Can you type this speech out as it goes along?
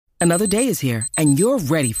Another day is here, and you're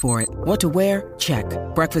ready for it. What to wear? Check.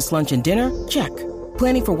 Breakfast, lunch, and dinner? Check.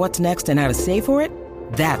 Planning for what's next and how to save for it?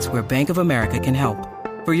 That's where Bank of America can help.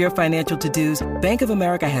 For your financial to-dos, Bank of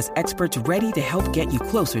America has experts ready to help get you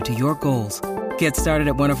closer to your goals. Get started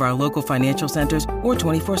at one of our local financial centers or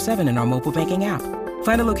 24/7 in our mobile banking app.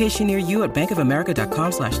 Find a location near you at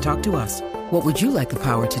bankofamerica.com/talktous. What would you like the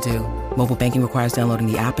power to do? Mobile banking requires downloading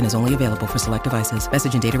the app and is only available for select devices.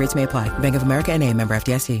 Message and data rates may apply. Bank of America N.A., member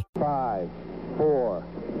FDIC. 5, 4,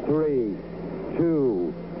 3,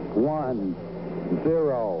 2, 1,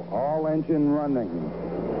 0. All engine running.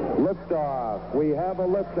 Liftoff. We have a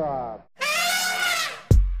liftoff.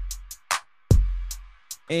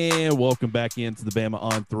 And welcome back into the Bama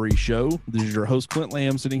on 3 show. This is your host, Clint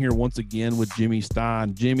Lamb, sitting here once again with Jimmy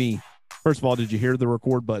Stein. Jimmy, first of all, did you hear the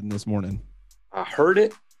record button this morning? I heard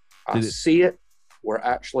it. See it. We're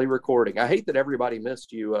actually recording. I hate that everybody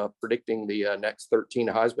missed you predicting the next 13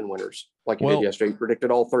 Heisman winners like you did yesterday. You predicted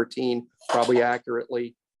all 13 probably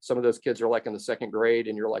accurately. Some of those kids are like in the second grade,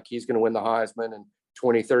 and you're like, he's going to win the Heisman in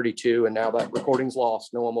 2032, and now that recording's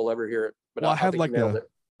lost. No one will ever hear it. But I had like a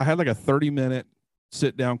 30-minute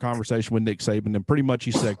sit-down conversation with Nick Saban, and pretty much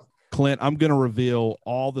he said, Clint, I'm going to reveal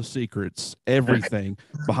all the secrets, everything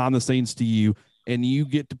behind the scenes to you, and you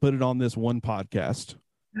get to put it on this one podcast.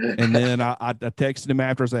 And then I texted him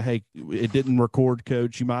after. I said, hey, it didn't record,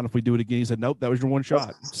 Coach. You mind if we do it again? He said, nope, that was your one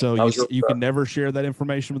shot. So you can never share that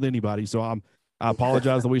information with anybody. So I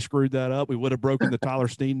apologize that we screwed that up. We would have broken the Tyler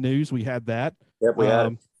Steen news. We had that. Yep, we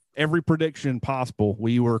had every prediction possible.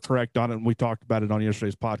 We were correct on it, and we talked about it on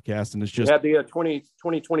yesterday's podcast. And it's just we had the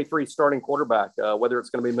 2023 starting quarterback, whether it's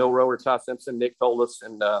going to be Milroe or Ty Simpson. Nick told us,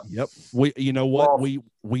 and yep, you know what, we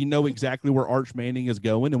know exactly where Arch Manning is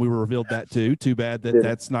going, and we revealed that too. Too bad that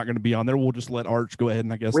that's not going to be on there. We'll just let Arch go ahead,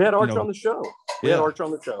 and I guess we had Arch on the show. We had Arch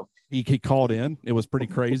on the show. He called in. It was pretty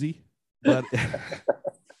crazy, but.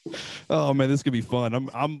 Oh man, this could be fun.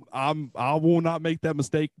 I will not make that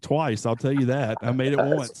mistake twice. I'll tell you that. I made it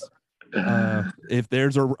once. If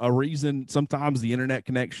there's a reason, sometimes the internet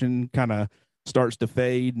connection kind of starts to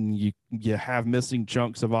fade and you have missing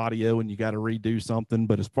chunks of audio and you got to redo something.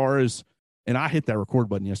 But as far as, and I hit that record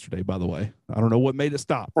button yesterday, by the way, I don't know what made it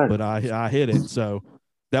stop, but I hit it. So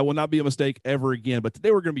that will not be a mistake ever again. But today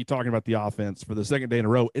we're going to be talking about the offense for the second day in a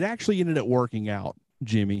row. It actually ended up working out,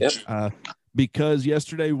 Jimmy. Yep. Because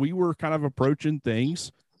yesterday we were kind of approaching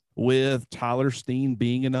things with Tyler Steen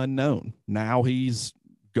being an unknown. Now he's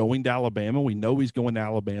going to Alabama. We know he's going to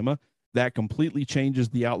Alabama. That completely changes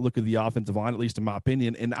the outlook of the offensive line, at least in my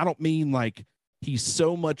opinion. And I don't mean like he's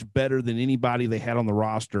so much better than anybody they had on the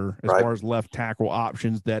roster as far as left tackle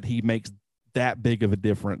options that he makes that big of a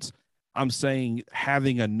difference. I'm saying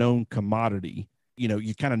having a known commodity,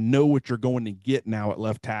 you kind of know what you're going to get now at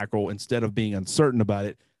left tackle instead of being uncertain about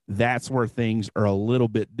it. That's where things are a little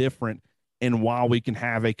bit different. And while we can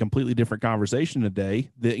have a completely different conversation today,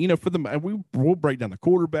 that, we'll break down the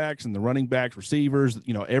quarterbacks and the running backs, receivers,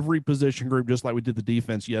 every position group, just like we did the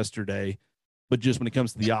defense yesterday. But just when it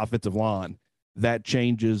comes to the offensive line, that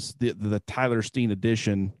changes the Tyler Steen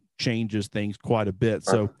addition changes things quite a bit.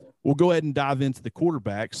 So we'll go ahead and dive into the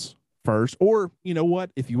quarterbacks first, or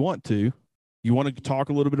if you want to talk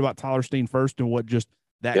a little bit about Tyler Steen first and what just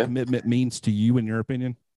that commitment means to you in your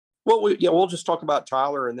opinion. Well, we'll just talk about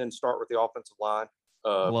Tyler and then start with the offensive line.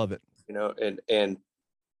 Love it. And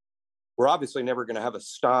we're obviously never going to have a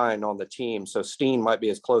Stein on the team, so Steen might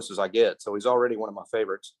be as close as I get. So he's already one of my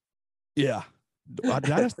favorites. Yeah.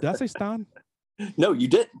 Did I say Stein? No, you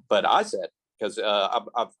didn't, but I said, because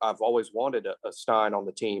I've always wanted a Stein on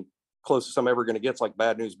the team. Closest I'm ever going to get is like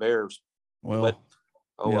Bad News Bears. Well,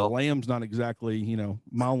 Lamb's not exactly,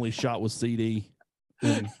 my only shot was CD.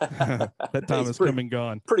 That time is come and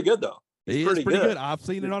gone. Pretty good though. It's pretty good. I've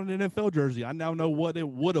seen it on an NFL jersey. I now know what it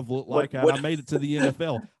would have looked like had I made it to the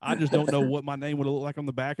NFL. I just don't know what my name would have looked like on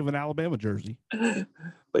the back of an Alabama jersey.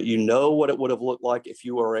 But you know what it would have looked like if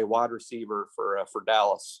you were a wide receiver for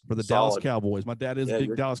Dallas. For the Dallas Cowboys. My dad is a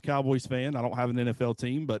big Dallas Cowboys fan. I don't have an NFL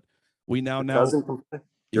team, but we now know.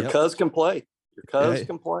 Your cuz can play. Your cuz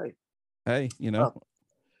can play. Hey,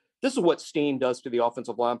 This is what Steen does to the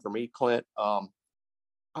offensive line for me, Clint.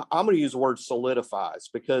 I'm going to use the word solidifies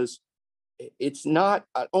because it's not,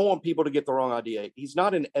 I don't want people to get the wrong idea. He's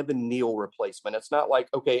not an Evan Neal replacement. It's not like,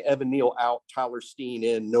 okay, Evan Neal out, Tyler Steen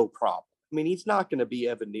in, no problem. I mean, he's not going to be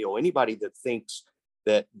Evan Neal. Anybody that thinks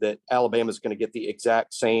that Alabama is going to get the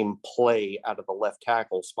exact same play out of the left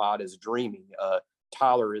tackle spot is dreaming.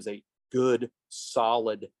 Tyler is a good,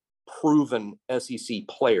 solid, proven SEC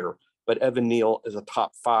player, but Evan Neal is a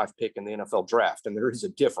top 5 pick in the NFL draft, and there is a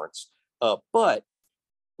difference. But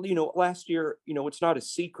last year, it's not a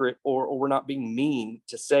secret, or we're not being mean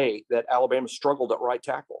to say that Alabama struggled at right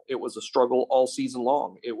tackle. It was a struggle all season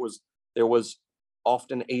long. There was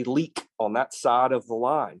often a leak on that side of the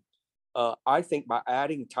line. I think by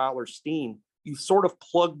adding Tyler Steen, you sort of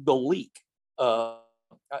plugged the leak.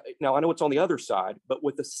 Now I know it's on the other side, but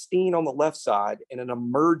with the Steen on the left side and an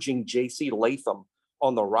emerging J.C. Latham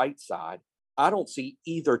on the right side, I don't see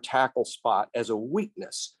either tackle spot as a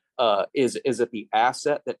weakness. Is it the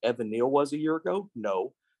asset that Evan Neal was a year ago?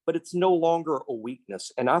 No, but it's no longer a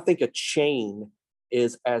weakness. And I think a chain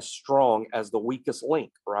is as strong as the weakest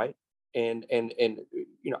link, right? And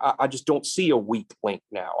I just don't see a weak link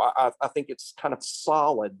now. I think it's kind of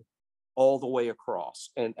solid all the way across.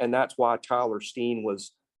 And that's why Tyler Steen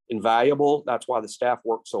was invaluable. That's why the staff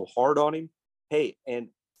worked so hard on him. Hey, and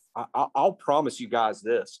I'll promise you guys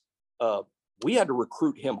this. We had to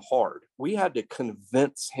recruit him hard. We had to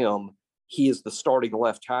convince him he is the starting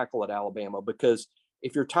left tackle at Alabama, because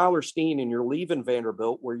if you're Tyler Steen and you're leaving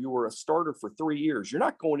Vanderbilt, where you were a starter for 3 years, you're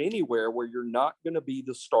not going anywhere where you're not going to be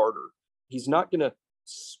the starter. He's not going to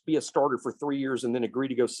be a starter for 3 years and then agree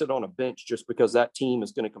to go sit on a bench just because that team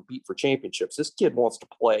is going to compete for championships. This kid wants to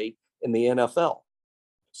play in the NFL.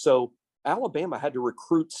 So Alabama had to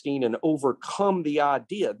recruit Steen and overcome the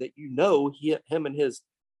idea that, him and his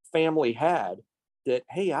family had, that,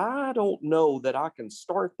 hey, I don't know that I can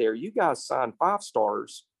start there. You guys sign 5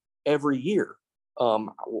 stars every year.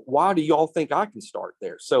 Why do y'all think I can start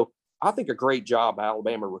there? So I think a great job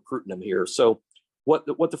Alabama recruiting him here. So what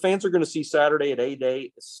the fans are going to see Saturday at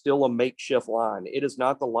A-Day is still a makeshift line. It is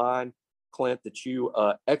not the line, Clint, that you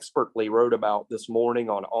expertly wrote about this morning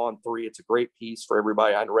on 3. It's a great piece for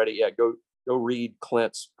everybody. I hadn't read it yet. Go read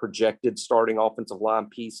Clint's projected starting offensive line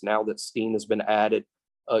piece now that Steen has been added.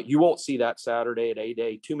 You won't see that Saturday at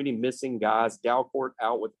A-Day. Too many missing guys. Dalcourt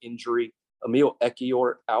out with injury. Emil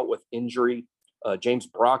Ekiort out with injury. James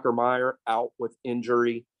Brockermeyer out with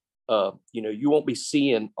injury. You won't be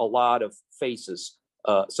seeing a lot of faces.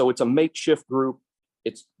 So it's a makeshift group.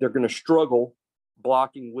 They're going to struggle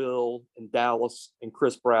blocking Will and Dallas and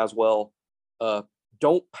Chris Braswell.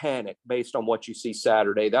 Don't panic based on what you see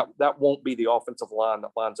Saturday. That won't be the offensive line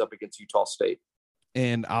that lines up against Utah State.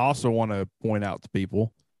 And I also want to point out to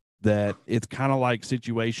people that it's kind of like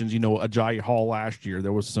situations, Ajayi Hall last year,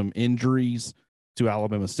 there was some injuries to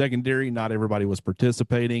Alabama secondary. Not everybody was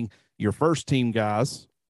participating. Your first team guys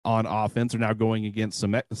on offense are now going against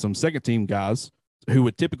some second team guys who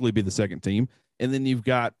would typically be the second team. And then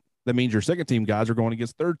that means your second team guys are going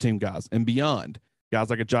against third team guys and beyond, guys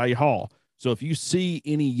like Ajayi Hall. So if you see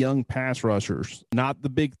any young pass rushers, not the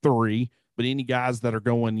big 3, but any guys that are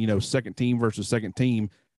going, second team versus second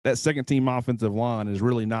team, that second team offensive line is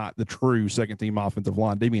really not the true second team offensive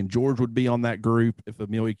line. Damian George would be on that group if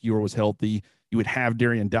Emil Ekiyor was healthy. You would have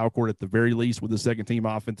Darian Dalcourt at the very least with the second team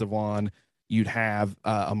offensive line. You'd have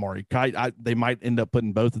Amari Kite. They might end up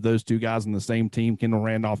putting both of those 2 guys on the same team, Kendall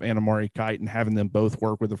Randolph and Amari Kite, and having them both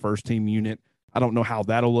work with the first team unit. I don't know how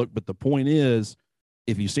that'll look, but the point is,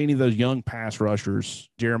 if you see any of those young pass rushers,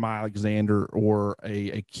 Jeremiah Alexander or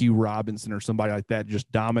a Q Robinson or somebody like that,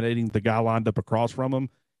 just dominating the guy lined up across from them,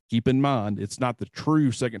 keep in mind, it's not the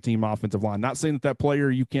true second team offensive line. Not saying that player,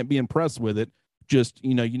 you can't be impressed with it. Just,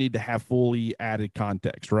 you need to have fully added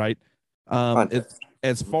context, right?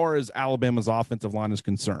 As far as Alabama's offensive line is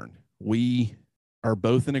concerned, we are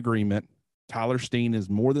both in agreement. Tyler Steen is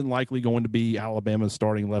more than likely going to be Alabama's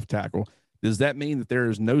starting left tackle. Does that mean that there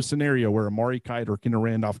is no scenario where Amari Kite or Kendall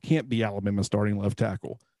Randolph can't be Alabama's starting left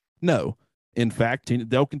tackle? No. In fact,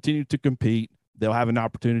 they'll continue to compete. They'll have an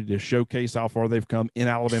opportunity to showcase how far they've come in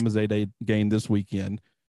Alabama's A-Day game this weekend.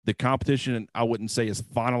 The competition, I wouldn't say is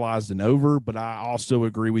finalized and over, but I also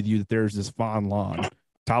agree with you that there's this fine line.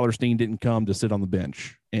 Tyler Steen didn't come to sit on the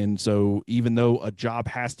bench. And so even though a job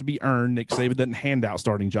has to be earned, Nick Saban doesn't hand out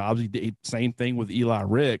starting jobs. He did same thing with Eli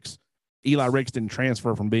Ricks. Eli Ricks didn't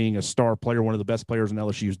transfer from being a star player, one of the best players in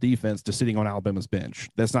LSU's defense, to sitting on Alabama's bench.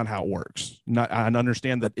 That's not how it works. I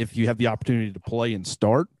understand that if you have the opportunity to play and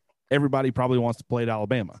start, everybody probably wants to play at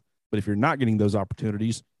Alabama. But if you're not getting those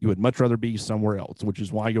opportunities, you would much rather be somewhere else, which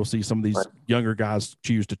is why you'll see some of these younger guys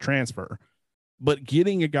choose to transfer. But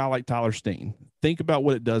getting a guy like Tyler Steen, think about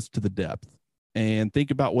what it does to the depth and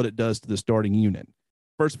think about what it does to the starting unit.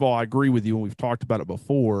 First of all, I agree with you, and we've talked about it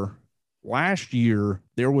before. Last year,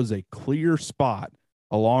 there was a clear spot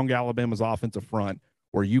along Alabama's offensive front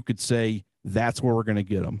where you could say, that's where we're going to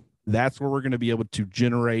get them. That's where we're going to be able to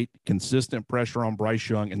generate consistent pressure on Bryce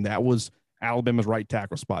Young, and that was Alabama's right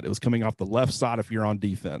tackle spot. It was coming off the left side if you're on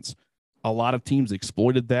defense. A lot of teams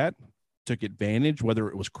exploited that, took advantage, whether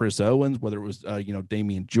it was Chris Owens, whether it was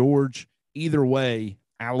Damian George. Either way,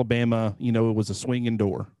 Alabama, it was a swinging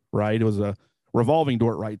door, right? It was a revolving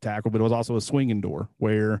door at right tackle, but it was also a swinging door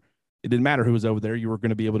where it didn't matter who was over there. You were going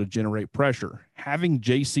to be able to generate pressure. Having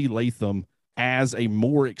J.C. Latham as a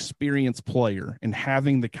more experienced player and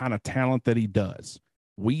having the kind of talent that he does,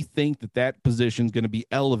 we think that position is going to be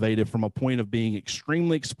elevated from a point of being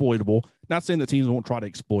extremely exploitable. Not saying that teams won't try to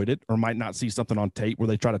exploit it or might not see something on tape where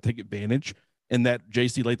they try to take advantage and that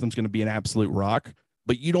J.C. Latham's going to be an absolute rock,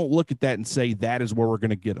 but you don't look at that and say that is where we're going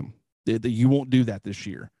to get him. You won't do that this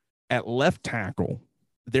year. At left tackle,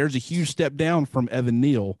 there's a huge step down from Evan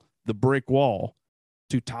Neal, the brick wall,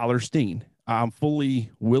 to Tyler Steen. I'm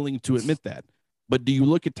fully willing to admit that. But do you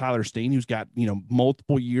look at Tyler Steen, who's got,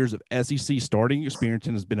 multiple years of SEC starting experience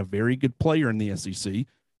and has been a very good player in the SEC,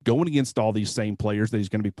 going against all these same players that he's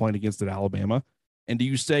going to be playing against at Alabama? And do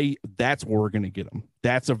you say that's where we're going to get him?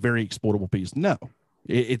 That's a very exploitable piece. No,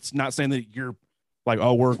 it's not saying that you're like,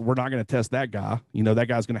 oh, we're not going to test that guy. That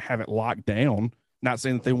guy's going to have it locked down. Not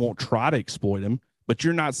saying that they won't try to exploit him, but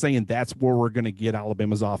you're not saying that's where we're going to get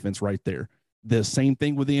Alabama's offense right there. The same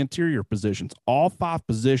thing with the interior positions. All 5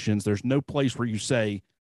 positions, there's no place where you say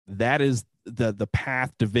that is the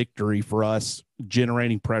path to victory for us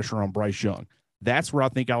generating pressure on Bryce Young. That's where I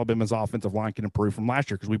think Alabama's offensive line can improve from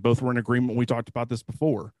last year, because we both were in agreement when we talked about this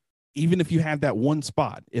before. Even if you have that one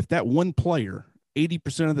spot, if that one player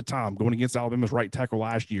 80% of the time going against Alabama's right tackle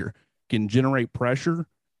last year can generate pressure,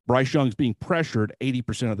 Bryce Young's being pressured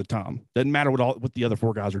 80% of the time. Doesn't matter what the other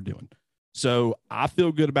 4 guys are doing. So I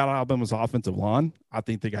feel good about Alabama's offensive line. I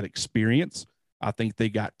think they got experience. I think they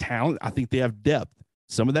got talent. I think they have depth.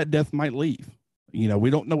 Some of that depth might leave. We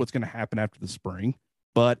don't know what's going to happen after the spring,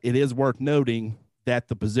 but it is worth noting that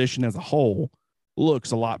the position as a whole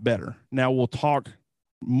looks a lot better. Now we'll talk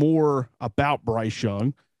more about Bryce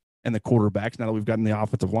Young and the quarterbacks now that we've gotten the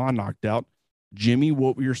offensive line knocked out. Jimmy,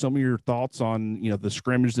 what were some of your thoughts on, the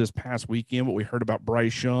scrimmage this past weekend, what we heard about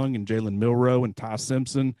Bryce Young and Jalen Milroe and Ty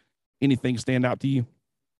Simpson? Anything stand out to you?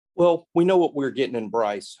 Well, we know what we're getting in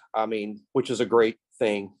Bryce, which is a great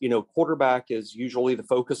thing. Quarterback is usually the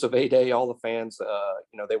focus of A-Day. All the fans,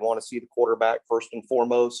 they want to see the quarterback first and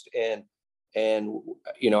foremost. And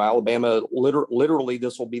Alabama, literally,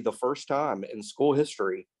 this will be the first time in school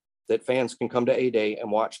history that fans can come to A-Day and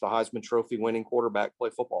watch the Heisman Trophy winning quarterback play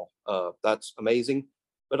football. That's amazing.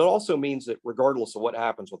 But it also means that regardless of what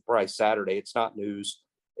happens with Bryce Saturday, it's not news.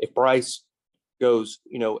 If Bryce goes,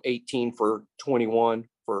 18 for 21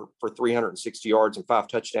 for 360 yards and 5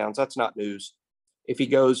 touchdowns, that's not news. If he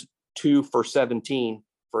goes 2 for 17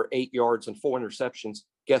 for 8 yards and 4 interceptions,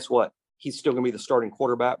 guess what? He's still going to be the starting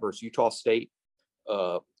quarterback versus Utah State.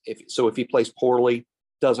 If he plays poorly,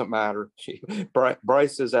 doesn't matter.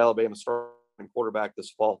 Bryce is Alabama's starting quarterback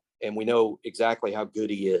this fall, and we know exactly how good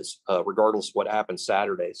he is, regardless of what happens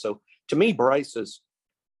Saturday. So to me, Bryce is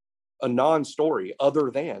a non-story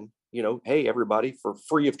other than, hey, everybody, for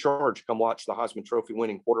free of charge, come watch the Heisman Trophy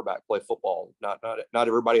winning quarterback play football. Not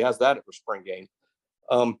everybody has that at their spring game.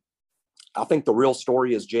 I think the real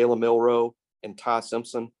story is Jalen Milroe and Ty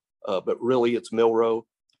Simpson, but really it's Milroe.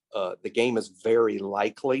 The game is very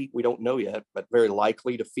likely, we don't know yet, but very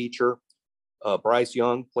likely to feature Bryce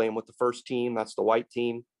Young playing with the first team. That's the white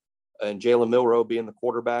team. And Jalen Milroe being the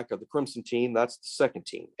quarterback of the crimson team. That's the second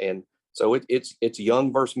team. And so it's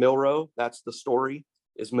Young versus Milroe. That's the story.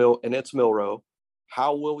 It's Milroe.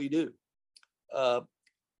 How will we do?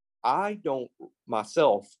 I don't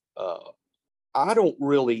myself.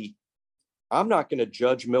 I'm not going to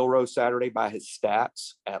judge Milroe Saturday by his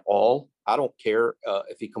stats at all. I don't care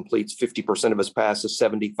if he completes 50% of his passes,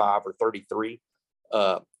 75 or 33.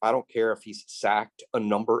 I don't care if he's sacked a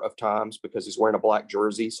number of times because he's wearing a black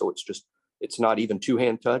jersey. So it's not even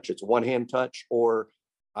 2-hand touch. It's 1-hand touch, or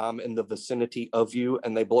I'm in the vicinity of you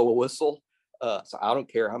and they blow a whistle. So I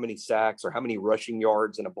don't care how many sacks or how many rushing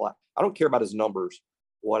yards in a black. I don't care about his numbers.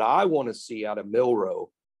 What I want to see out of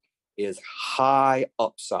Milroe is high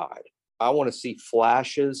upside. I want to see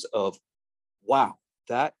flashes of, wow,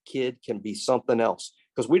 that kid can be something else,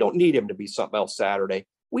 because we don't need him to be something else Saturday.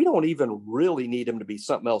 We don't even really need him to be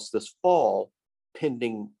something else this fall,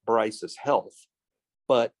 pending Bryce's health.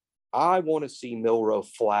 But I want to see Milroe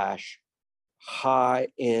flash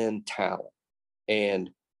high-end talent.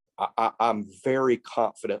 And I'm very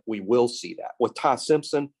confident we will see that. With Ty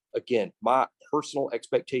Simpson, again, my personal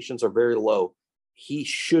expectations are very low. He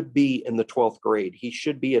should be in the 12th grade. He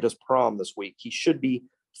should be at his prom this week. He should be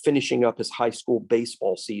finishing up his high school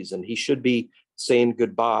baseball season. He should be saying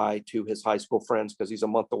goodbye to his high school friends because he's a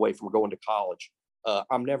month away from going to college.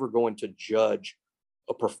 I'm never going to judge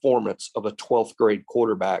a performance of a 12th grade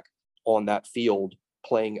quarterback on that field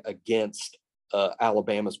playing against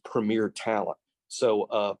Alabama's premier talent.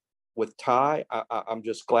 So with Ty, I'm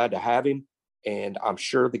just glad to have him. And I'm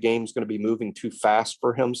sure the game's going to be moving too fast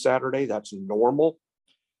for him Saturday. That's normal.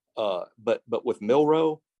 But with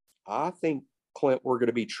Milroe, I think, Clint, we're going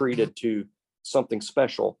to be treated to something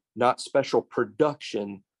special, not special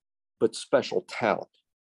production, but special talent.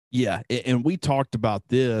 Yeah, and we talked about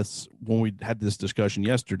this when we had this discussion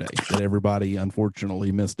yesterday that everybody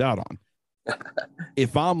unfortunately missed out on.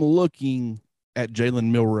 If I'm looking at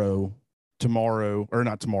Jalen Milroe tomorrow, or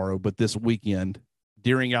not tomorrow, but this weekend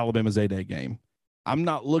during Alabama's A-Day game, I'm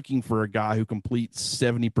not looking for a guy who completes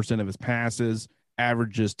 70% of his passes,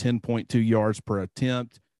 averages 10.2 yards per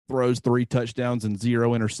attempt, throws 3 touchdowns and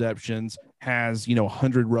 0 interceptions, has,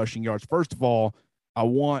 100 rushing yards. First of all, I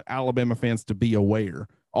want Alabama fans to be aware.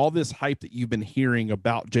 All this hype that you've been hearing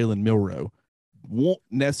about Jalen Milroe won't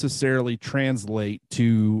necessarily translate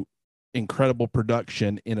to incredible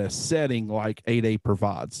production in a setting like 8A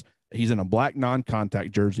provides. He's in a black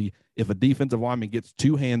non-contact jersey. If a defensive lineman gets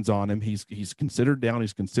 2 hands on him, he's considered down,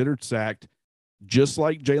 he's considered sacked, just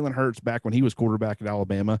like Jalen Hurts back when he was quarterback at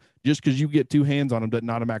Alabama. Just because you get 2 hands on him doesn't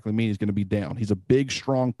automatically mean he's going to be down. He's a big,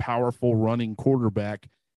 strong, powerful running quarterback.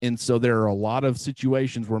 And so there are a lot of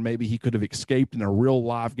situations where maybe he could have escaped in a real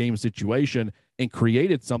live game situation and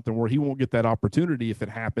created something where he won't get that opportunity if it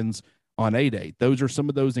happens on 8-8. Those are some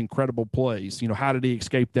of those incredible plays. How did he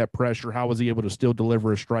escape that pressure? How was he able to still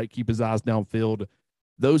deliver a strike, keep his eyes downfield?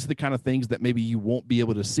 Those are the kind of things that maybe you won't be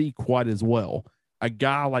able to see quite as well. A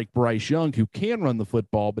guy like Bryce Young, who can run the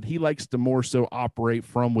football, but he likes to more so operate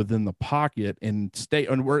from within the pocket and stay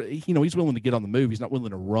on where, he's willing to get on the move. He's not willing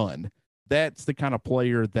to run. That's the kind of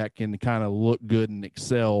player that can kind of look good and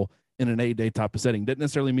excel in an 8-day type of setting. Doesn't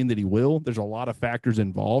necessarily mean that he will. There's a lot of factors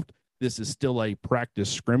involved. This is still a practice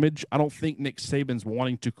scrimmage. I don't think Nick Saban's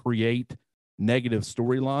wanting to create negative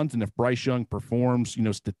storylines. And if Bryce Young performs,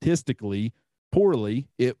 statistically poorly,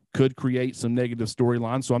 it could create some negative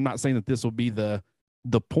storylines. So I'm not saying that this will be the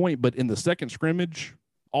point, but in the second scrimmage,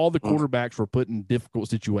 all the quarterbacks were put in difficult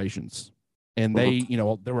situations. And they,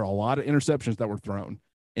 there were a lot of interceptions that were thrown.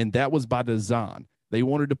 And that was by design. They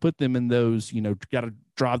wanted to put them in those, got to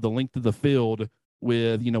drive the length of the field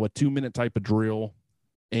with, a 2-minute type of drill.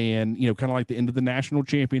 And, kind of like the end of the national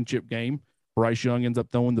championship game, Bryce Young ends up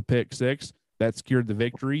throwing the pick 6. That secured the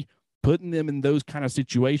victory. Putting them in those kind of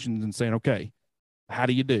situations and saying, okay, how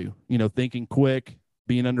do you do? Thinking quick,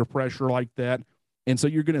 being under pressure like that. And so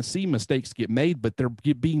you're going to see mistakes get made, but they're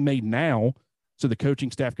being made now so the coaching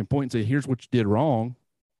staff can point and say, here's what you did wrong.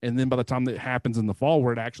 And then by the time that happens in the fall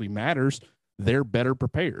where it actually matters, they're better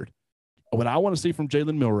prepared. What I want to see from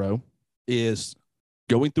Jalen Milroe is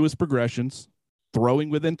going through his progressions, throwing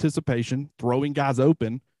with anticipation, throwing guys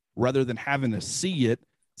open rather than having to see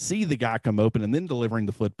the guy come open and then delivering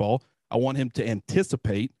the football. I want him to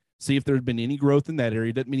anticipate, see if there's been any growth in that area.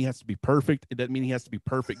 It doesn't mean he has to be perfect. It doesn't mean he has to be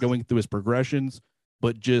perfect going through his progressions,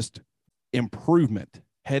 but just improvement,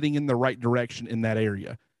 heading in the right direction in that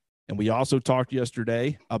area. And we also talked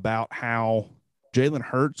yesterday about how Jalen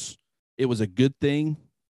Hurts, it was a good thing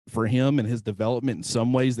for him and his development in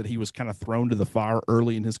some ways that he was kind of thrown to the fire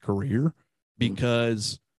early in his career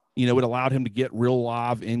because, it allowed him to get real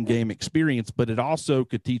live in-game experience, but it also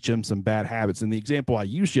could teach him some bad habits. And the example I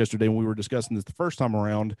used yesterday when we were discussing this the first time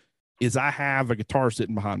around is I have a guitar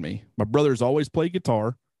sitting behind me. My brother's always played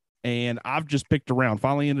guitar, and I've just picked around.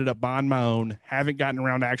 Finally ended up buying my own. Haven't gotten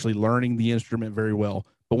around to actually learning the instrument very well.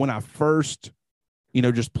 But when I first,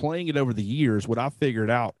 just playing it over the years, what I figured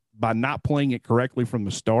out by not playing it correctly from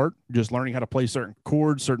the start, just learning how to play certain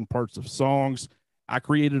chords, certain parts of songs, I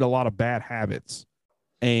created a lot of bad habits.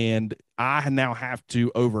 And I now have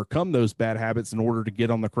to overcome those bad habits in order to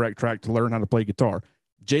get on the correct track to learn how to play guitar.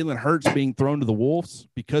 Jalen Hurts being thrown to the wolves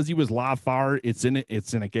because he was live fire. It's in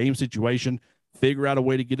a game situation. Figure out a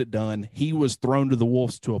way to get it done. He was thrown to the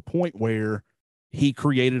wolves to a point where he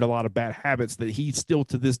created a lot of bad habits that he still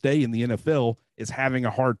to this day in the NFL is having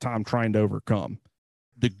a hard time trying to overcome.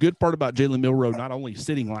 The good part about Jalen Milroe, not only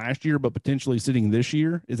sitting last year, but potentially sitting this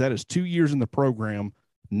year, is that his 2 years in the program,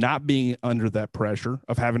 not being under that pressure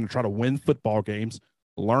of having to try to win football games,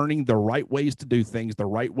 learning the right ways to do things, the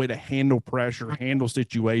right way to handle pressure, handle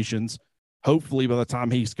situations. Hopefully by the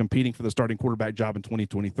time he's competing for the starting quarterback job in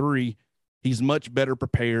 2023, he's much better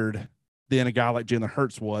prepared than a guy like Jalen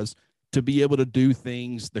Hurts was to be able to do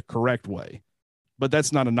things the correct way. But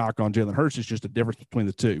that's not a knock on Jalen Hurts. It's just a difference between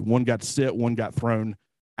the two. One got sit, one got thrown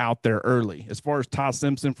out there early. As far as Ty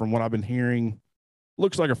Simpson, from what I've been hearing,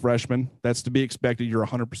 looks like a freshman. That's to be expected. You're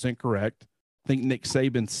 100% correct. I think Nick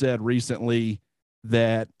Saban said recently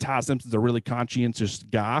that Ty Simpson's a really conscientious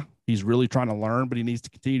guy. He's really trying to learn, but he needs to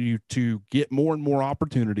continue to get more and more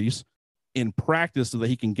opportunities. in practice so that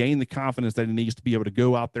he can gain the confidence that he needs to be able to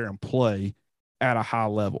go out there and play at a high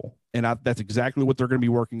level. And that's exactly what they're going to be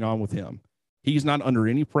working on with him. He's not under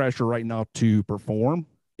any pressure right now to perform.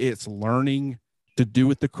 It's learning to do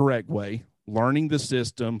it the correct way, learning the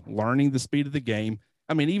system, learning the speed of the game.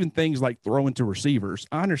 I mean, even things like throwing to receivers.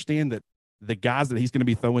 I understand that the guys that he's going to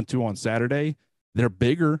be throwing to on Saturday, they're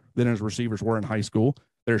bigger than his receivers were in high school.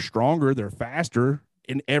 They're stronger. They're faster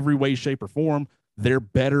in every way, shape, or form. They're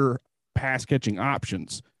better pass catching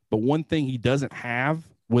options. But one thing he doesn't have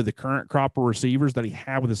with the current crop of receivers that he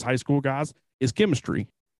had with his high school guys is chemistry.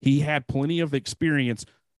 He had plenty of experience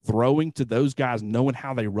throwing to those guys, knowing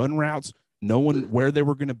how they run routes, knowing where they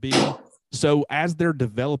were going to be. So as they're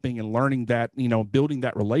developing and learning that, building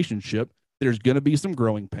that relationship, there's going to be some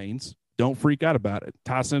growing pains. Don't freak out about it.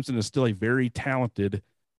 Ty Simpson is still a very talented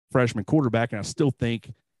freshman quarterback, and I still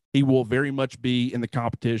think he will very much be in the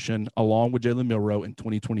competition along with Jalen Milroe in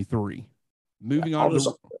 2023. Moving on.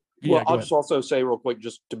 I'll just also say real quick,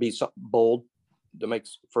 just to be bold, that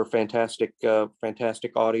makes for fantastic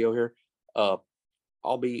audio here.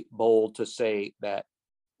 I'll be bold to say that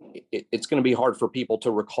it's going to be hard for people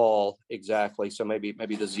to recall exactly. So maybe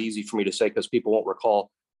this is easy for me to say because people won't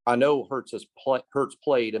recall. I know Hurts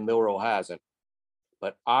played and Milroe hasn't,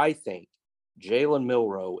 but I think Jalen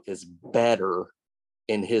Milroe is better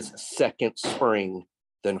in his second spring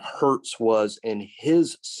than Hurts was in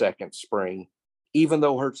his second spring, even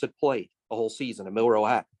though Hurts had played a whole season and Milroe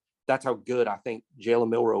had. That's how good I think Jalen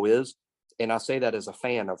Milroe is. And I say that as a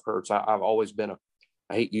fan of Hurts. I've always been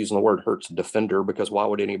I hate using the word Hurts defender because why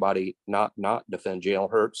would anybody not defend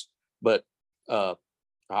Jalen Hurts? But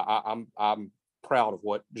I'm proud of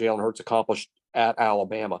what Jalen Hurts accomplished at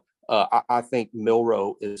Alabama. I think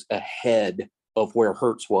Milroe is ahead of where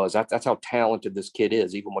Hurts was. That's how talented this kid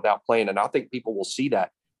is, even without playing. And I think people will see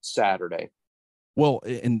that Saturday. Well,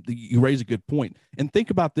 and you raise a good point. And think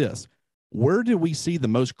about this. Where did we see the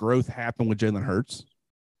most growth happen with Jalen Hurts?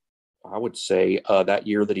 I would say that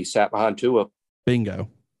year that he sat behind Tua. Bingo.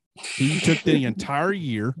 He took the entire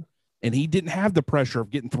year, and he didn't have the pressure of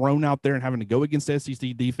getting thrown out there and having to go against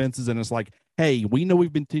SEC defenses. And it's like, hey, we know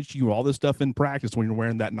we've been teaching you all this stuff in practice when you're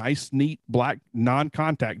wearing that nice, neat, black,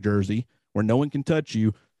 non-contact jersey where no one can touch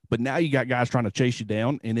you. But now you got guys trying to chase you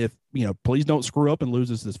down. And if, please don't screw up and lose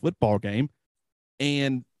us this football game.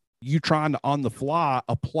 And you trying to, on the fly,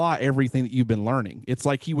 apply everything that you've been learning. It's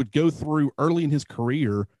like he would go through early in his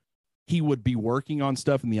career, he would be working on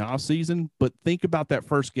stuff in the offseason. But think about that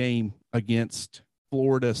first game against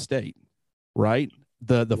Florida State, right?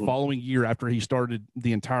 The following year after he started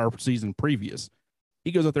the entire season previous.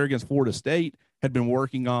 He goes out there against Florida State, had been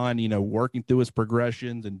working on, working through his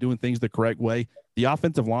progressions and doing things the correct way. The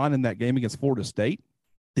offensive line in that game against Florida State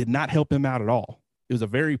did not help him out at all. It was a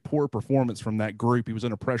very poor performance from that group. He was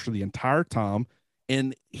under pressure the entire time,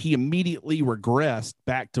 and he immediately regressed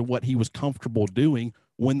back to what he was comfortable doing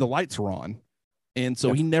when the lights were on. And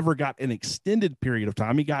so he never got an extended period of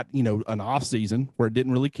time. He got, an off season where it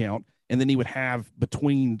didn't really count. And then he would have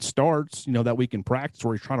between starts, that week in practice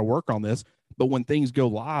where he's trying to work on this. But when things go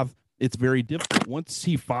live, it's very difficult. Once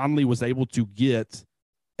he finally was able to get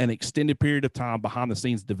an extended period of time behind the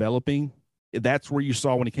scenes developing, that's where you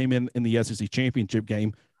saw when he came in the SEC championship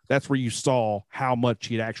game, that's where you saw how much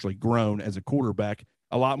he'd actually grown as a quarterback,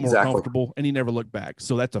 a lot more comfortable, and he never looked back.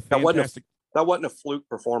 So that's a fantastic. That wasn't a fluke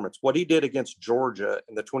performance. What he did against Georgia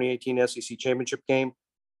in the 2018 SEC championship game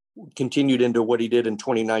continued into what he did in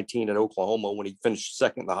 2019 at Oklahoma when he finished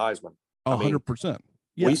second in the Heisman. 100%.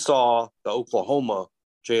 Yeah. We saw the Oklahoma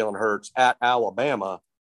Jalen Hurts at Alabama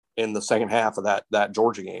in the second half of that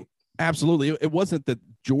Georgia game. Absolutely. It wasn't that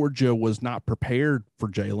Georgia was not prepared for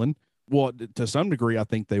Jalen. Well, to some degree, I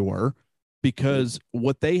think they were, because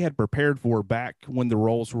what they had prepared for back when the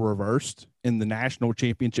roles were reversed in the national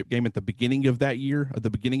championship game at the beginning of that year, at the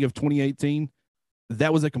beginning of 2018,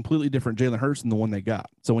 that was a completely different Jalen Hurts than the one they got.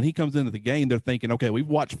 So when he comes into the game, they're thinking, okay, we've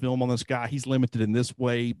watched film on this guy. He's limited in this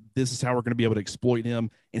way. This is how we're going to be able to exploit him.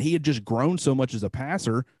 And he had just grown so much as a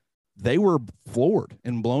passer. They were floored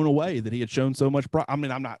and blown away that he had shown so much. I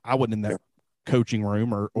wasn't in that coaching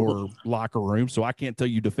room or locker room, so I can't tell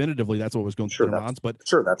you definitively that's what was going through their minds. But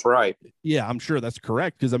sure, that's right. Yeah, I'm sure that's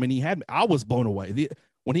correct because I was blown away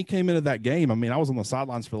when he came into that game. I was on the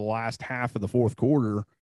sidelines for the last half of the fourth quarter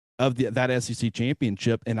of that SEC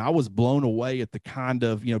championship, and I was blown away at the kind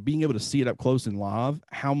of being able to see it up close and live,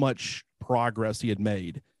 how much progress he had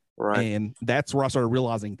made. Right. And that's where I started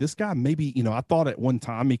realizing this guy maybe, I thought at one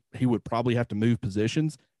time he would probably have to move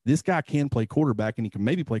positions. This guy can play quarterback, and he can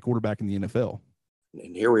maybe play quarterback in the NFL.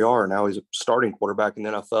 And here we are. Now he's a starting quarterback in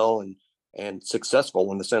the NFL. And and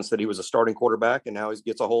successful in the sense that he was a starting quarterback, and now he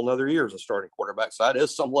gets a whole nother year as a starting quarterback. So that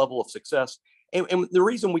is some level of success. And the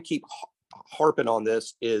reason we keep harping on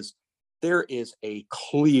this is there is a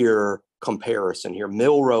clear comparison here.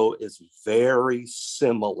 Milroe is very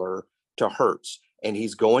similar to Hurts, and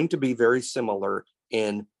he's going to be very similar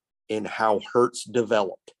in how Hurts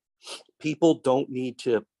developed. People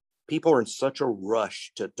are in such a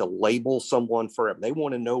rush to label someone forever. They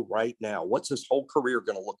want to know right now, what's his whole career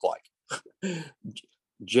going to look like?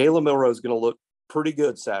 Jalen Milroe is going to look pretty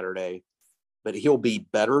good Saturday, but he'll be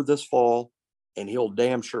better this fall, and he'll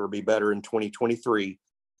damn sure be better in 2023.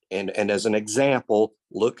 And as an example,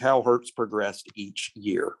 look how Hurts progressed each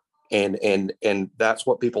year. And that's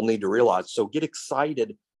what people need to realize. So get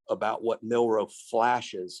excited about what Milroe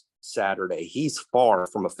flashes Saturday. He's far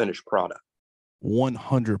from a finished product.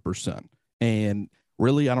 100%. And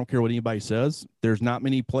really, I don't care what anybody says. There's not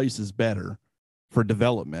many places better for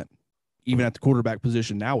development, even at the quarterback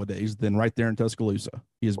position nowadays, than right there in Tuscaloosa.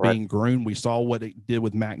 He is being groomed. We saw what it did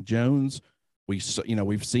with Mac Jones. We've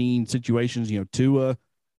seen situations, Tua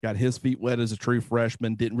got his feet wet as a true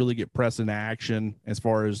freshman, didn't really get pressed into action as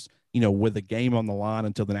far as, with the game on the line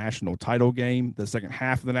until the national title game, the second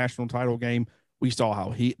half of the national title game. We saw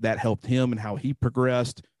how that helped him and how he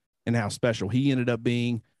progressed and how special he ended up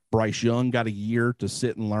being. Bryce Young got a year to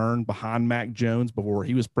sit and learn behind Mac Jones before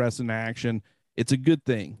he was pressed into action. It's a good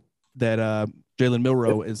thing that Jalen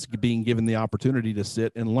Milroe is being given the opportunity to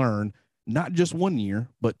sit and learn, not just 1 year,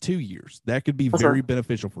 but 2 years. That could be very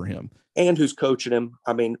beneficial for him. And who's coaching him?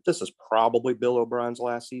 I mean, this is probably Bill O'Brien's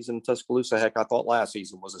last season in Tuscaloosa. Heck, I thought last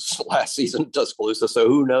season was his last season in Tuscaloosa, so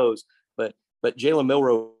who knows? But Jalen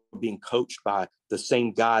Milroe being coached by the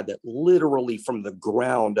same guy that literally from the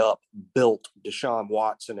ground up built Deshaun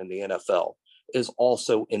Watson in the NFL is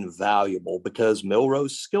also invaluable, because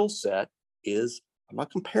Milroe's skill set is, I'm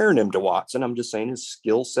not comparing him to Watson, I'm just saying his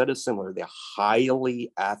skill set is similar. The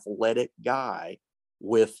highly athletic guy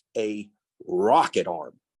with a rocket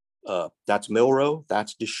arm. That's Milroe,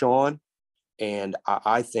 that's Deshaun. And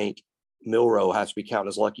I think Milroe has to be counting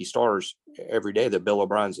his lucky stars every day that Bill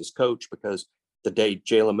O'Brien's his coach, because the day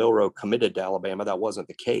Jalen Milroe committed to Alabama, that wasn't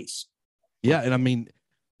the case. Yeah, and I mean,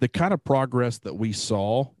 the kind of progress that we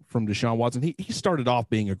saw from Deshaun Watson, he started off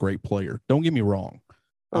being a great player. Don't get me wrong.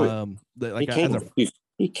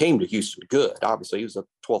 He came to Houston good. Obviously, he was the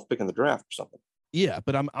 12th pick in the draft or something. Yeah,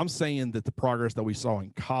 but I'm saying that the progress that we saw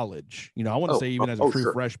in college, I want to say even as a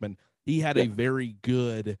true freshman, he had a very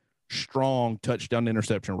good, strong touchdown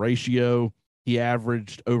interception ratio. He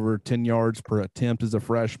averaged over 10 yards per attempt as a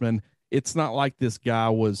freshman. It's not like this guy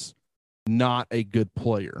was not a good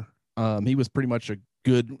player. He was pretty much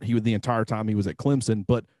the entire time he was at Clemson,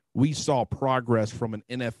 but we saw progress from an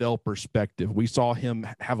NFL perspective. We saw him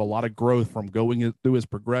have a lot of growth from going through his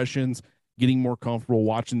progressions, getting more comfortable,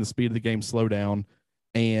 watching the speed of the game slow down,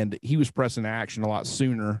 and he was pressing action a lot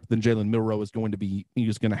sooner than Jalen Milroe was going to be. He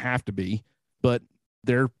was going to have to be, but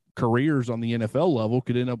their careers on the NFL level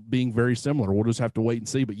could end up being very similar. We'll just have to wait and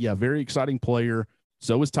see. But yeah, very exciting player.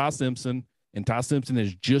 So is Ty Simpson, and Ty Simpson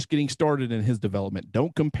is just getting started in his development.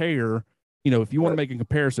 Don't compare. If you want to make a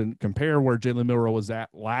comparison, compare where Jalen Milroe was at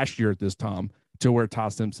last year at this time to where Ty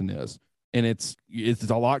Simpson is. And it's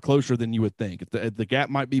a lot closer than you would think. The gap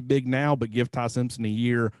might be big now, but give Ty Simpson a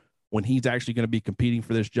year when he's actually going to be competing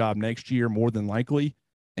for this job next year, more than likely.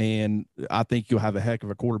 And I think you'll have a heck of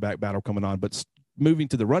a quarterback battle coming on. But moving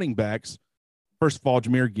to the running backs, first of all,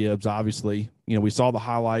 Jahmyr Gibbs, obviously, we saw the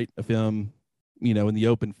highlight of him, in the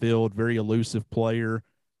open field, very elusive player.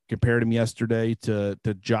 Compared him yesterday to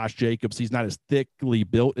Josh Jacobs. He's not as thickly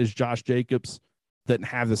built as Josh Jacobs, doesn't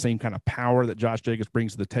have the same kind of power that Josh Jacobs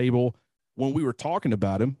brings to the table. When we were talking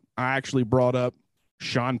about him, I actually brought up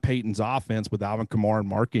Sean Payton's offense with Alvin Kamara and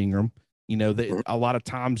Mark Ingram. A lot of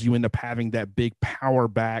times you end up having that big power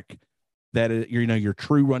back that, your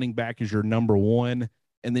true running back is your number one.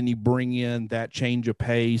 And then you bring in that change of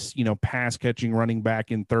pace, pass catching running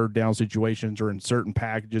back in third down situations or in certain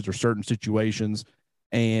packages or certain situations.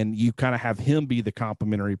 And you kind of have him be the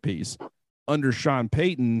complementary piece. Under Sean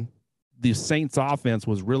Payton, the Saints offense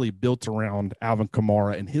was really built around Alvin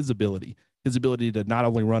Kamara and his ability to not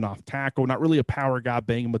only run off tackle, not really a power guy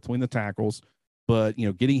banging between the tackles, but,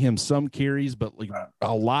 getting him some carries, but like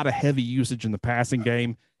a lot of heavy usage in the passing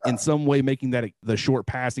game, in some way making that the short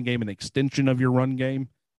passing game an extension of your run game.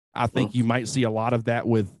 I think you might see a lot of that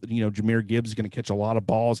with, Jahmyr Gibbs is going to catch a lot of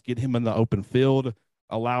balls, get him in the open field,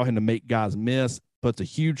 allow him to make guys miss, puts a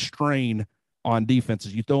huge strain on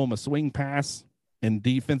defenses. You throw them a swing pass and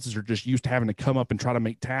defenses are just used to having to come up and try to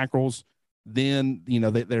make tackles. Then,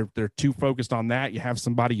 they're too focused on that. You have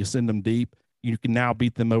somebody, you send them deep. you can now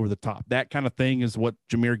beat them over the top. That kind of thing is what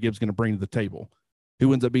Jahmyr Gibbs is going to bring to the table.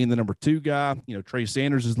 Who ends up being the number 2 guy? Trey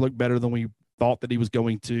Sanders has looked better than we thought that he was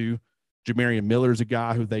going to. Jamarian Miller is a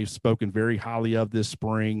guy who they've spoken very highly of this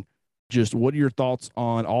spring. Just what are your thoughts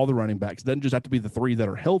on all the running backs? It doesn't just have to be the 3 that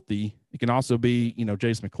are healthy. It can also be,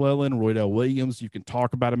 Jace McClellan, Roydell Williams. You can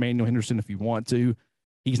talk about Emmanuel Henderson if you want to.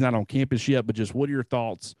 He's not on campus yet, but just what are your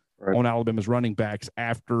thoughts on Alabama's running backs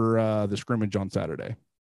after the scrimmage on Saturday?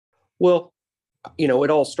 Well, it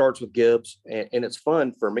all starts with Gibbs, and it's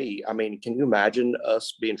fun for me. I mean, can you imagine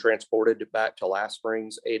us being transported back to last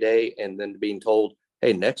spring's A-Day and then being told,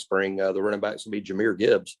 hey, next spring, the running backs will be Jahmyr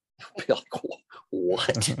Gibbs? I'd be like,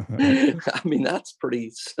 what? I mean, that's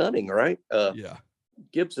pretty stunning, right? Yeah.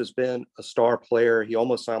 Gibbs has been a star player. He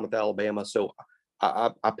almost signed with Alabama, so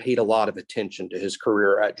I paid a lot of attention to his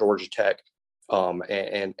career at Georgia Tech,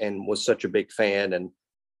 and was such a big fan. And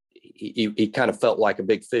he kind of felt like a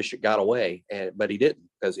big fish that got away, but he didn't,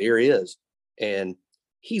 because here he is. And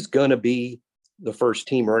he's going to be the first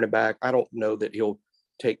team running back. I don't know that he'll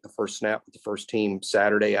take the first snap with the first team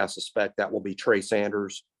Saturday. I suspect that will be Trey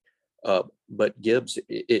Sanders. But Gibbs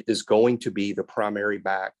is going to be the primary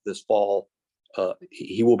back this fall.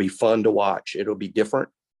 He will be fun to watch. It'll be different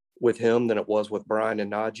with him than it was with Brian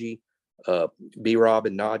and Najee. B-Rob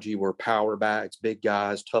and Najee were power backs, big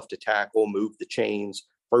guys, tough to tackle, move the chains,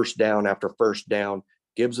 first down after first down.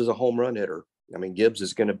 Gibbs is a home run hitter. I mean, Gibbs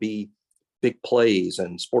is going to be big plays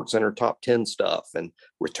and SportsCenter top 10 stuff and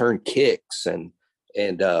return kicks and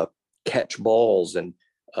catch balls. And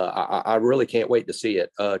I really can't wait to see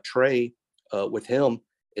it. Trey, with him,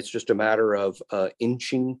 it's just a matter of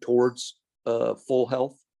inching towards full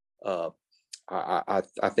health.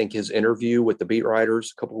 I think his interview with the beat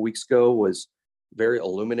writers a couple of weeks ago was very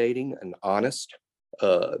illuminating and honest.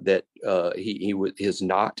 That he has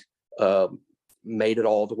not made it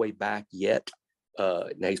all the way back yet. Now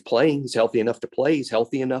he's playing. He's healthy enough to play. He's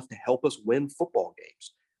healthy enough to help us win football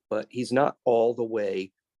games. But he's not all the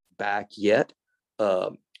way back yet.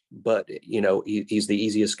 But he's the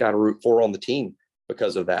easiest guy to root for on the team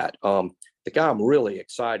because of that. The guy I'm really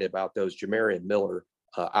excited about, though, is Jamarian Miller.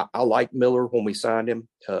 I liked Miller when we signed him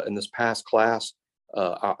in this past class.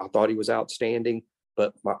 I thought he was outstanding.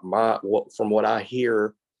 But from what I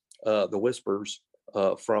hear, the whispers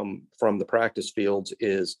from the practice fields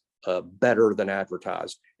is better than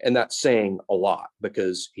advertised. And that's saying a lot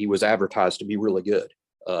because he was advertised to be really good.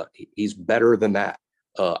 He's better than that.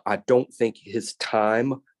 I don't think his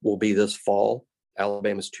time will be this fall.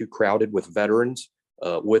 Alabama's too crowded with veterans,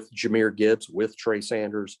 with Jahmyr Gibbs, with Trey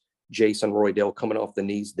Sanders, Jason Roydell coming off the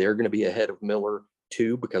knees. They're going to be ahead of Miller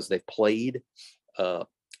too because they've played.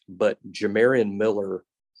 But Jamarian Miller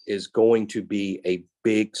is going to be a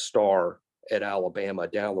big star at Alabama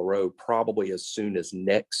down the road, probably as soon as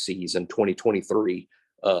next season, 2023.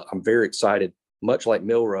 I'm very excited. Much like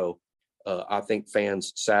Milroe, I think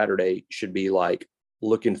fans Saturday should be like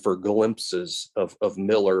looking for glimpses of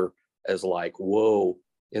Miller as like, whoa,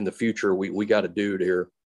 in the future, we got a dude here.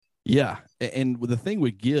 Yeah. And with the thing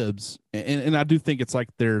with Gibbs, and I do think it's like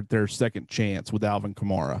their second chance with Alvin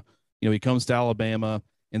Kamara. He comes to Alabama,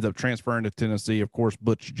 ends up transferring to Tennessee. Of course,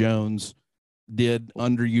 Butch Jones did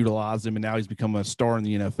underutilize him, and now he's become a star in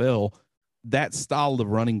the NFL. That style of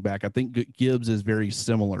running back, I think Gibbs is very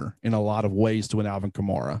similar in a lot of ways to an Alvin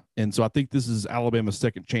Kamara. And so I think this is Alabama's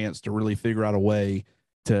second chance to really figure out a way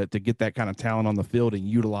to get that kind of talent on the field and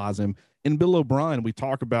utilize him. In Bill O'Brien, we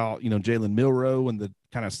talk about, Jalen Milroe and the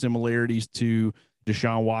kind of similarities to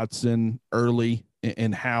Deshaun Watson early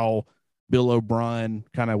and how Bill O'Brien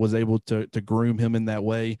kind of was able to groom him in that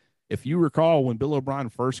way. If you recall, when Bill O'Brien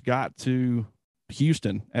first got to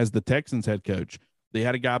Houston as the Texans head coach, they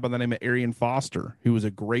had a guy by the name of Arian Foster, who was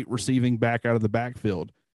a great receiving back out of the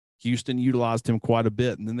backfield. Houston utilized him quite a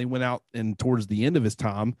bit. And then they went out and towards the end of his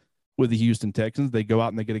time with the Houston Texans, they go out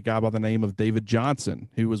and they get a guy by the name of David Johnson,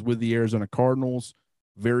 who was with the Arizona Cardinals.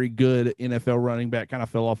 Very good NFL running back, kind of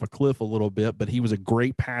fell off a cliff a little bit, but he was a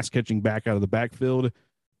great pass catching back out of the backfield.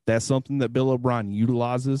 That's something that Bill O'Brien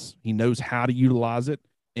utilizes. He knows how to utilize it,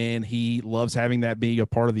 and he loves having that being a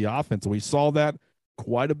part of the offense. We saw that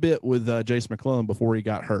quite a bit with Jace McClellan before he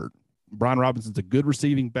got hurt. Brian Robinson's a good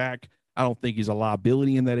receiving back. I don't think he's a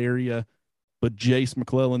liability in that area, but Jace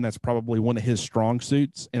McClellan, that's probably one of his strong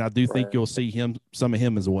suits, and I do think you'll see some of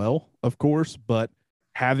him as well, of course, but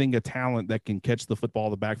having a talent that can catch the football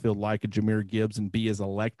in the backfield like a Jahmyr Gibbs and be as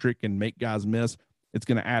electric and make guys miss, it's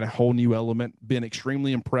going to add a whole new element. Been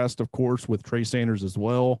extremely impressed, of course, with Trey Sanders as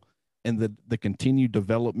well, and the continued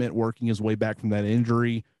development, working his way back from that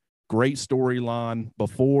injury. Great storyline.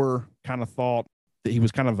 Before, kind of thought that he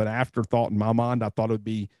was kind of an afterthought in my mind. I thought it would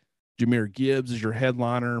be Jahmyr Gibbs is your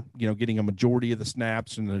headliner, getting a majority of the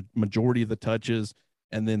snaps and the majority of the touches.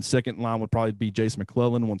 And then second line would probably be Jason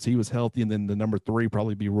McClellan once he was healthy. And then the number 3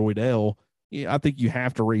 probably be Roy Dell. I think you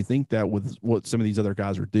have to rethink that with what some of these other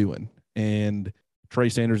guys are doing. And Trey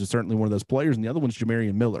Sanders is certainly one of those players. And the other one's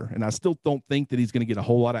Jamarian Miller. And I still don't think that he's going to get a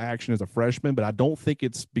whole lot of action as a freshman, but I don't think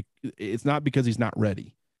it's not because he's not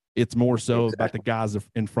ready. It's more so about the guys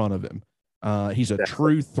in front of him. He's a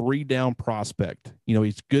true 3-down prospect.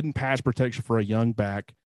 He's good in pass protection for a young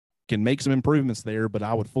back, can make some improvements there, but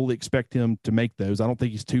I would fully expect him to make those. I don't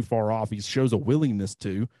think he's too far off. He shows a willingness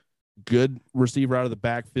to. Good receiver out of the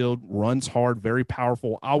backfield, runs hard, very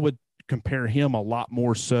powerful. I would compare him a lot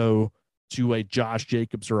more so to a Josh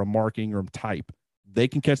Jacobs or a Mark Ingram type. They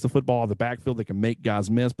can catch the football out of the backfield. They can make guys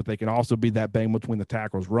miss, but they can also be that bang between the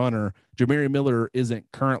tackles runner. Jamarian Miller isn't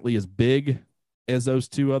currently as big as those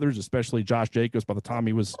two others, especially Josh Jacobs. By the time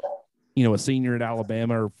he was, a senior at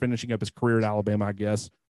Alabama or finishing up his career at Alabama, I guess,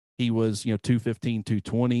 he was, 215,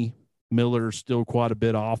 220. Miller's still quite a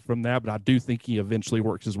bit off from that, but I do think he eventually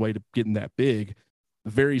works his way to getting that big.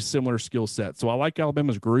 Very similar skill set. So I like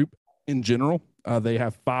Alabama's group in general. They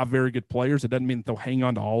have 5 very good players. It doesn't mean that they'll hang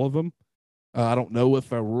on to all of them. I don't know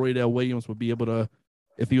if Roy Dell Williams would be able to,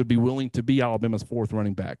 if he would be willing to be Alabama's 4th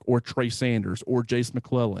running back, or Trey Sanders, or Jace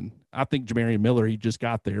McClellan. I think Jamarian Miller, he just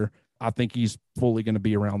got there. I think he's fully going to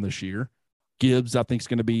be around this year. Gibbs, I think, is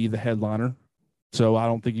going to be the headliner. So I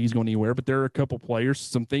don't think he's going anywhere, but there are a couple players.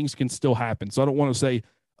 Some things can still happen. So I don't want to say,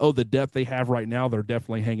 the depth they have right now, they're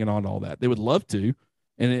definitely hanging on to all that. They would love to,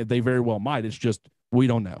 and they very well might. It's just we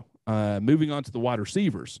don't know. Moving on to the wide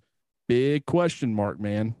receivers. Big question mark,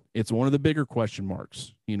 man. It's one of the bigger question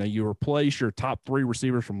marks. You replace your top 3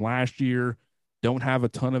 receivers from last year, don't have a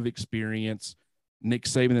ton of experience. Nick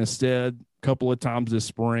Saban has said a couple of times this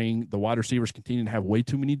spring, the wide receivers continue to have way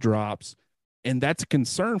too many drops, and that's a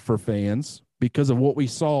concern for fans because of what we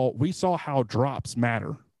saw. We saw how drops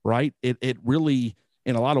matter, right? It really,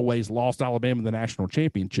 in a lot of ways, lost Alabama the national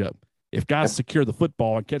championship. If guys secure the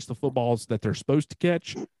football and catch the footballs that they're supposed to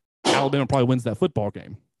catch, Alabama probably wins that football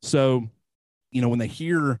game. So, when they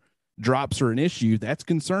hear drops are an issue, that's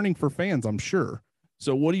concerning for fans, I'm sure.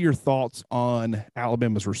 So what are your thoughts on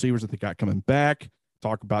Alabama's receivers that they got coming back?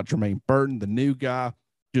 Talk about Jermaine Burton, the new guy.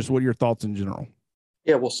 Just what are your thoughts in general?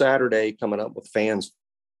 Yeah, well, Saturday coming up with fans'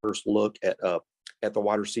 first look at the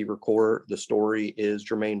wide receiver core. The story is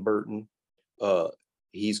Jermaine Burton.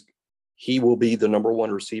 He will be the number 1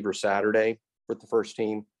 receiver Saturday with the first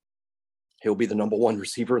team. He'll be the number 1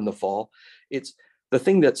 receiver in the fall. It's the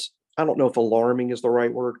thing that's, I don't know if alarming is the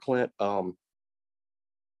right word, Clint. I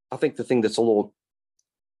think the thing that's a little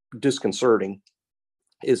disconcerting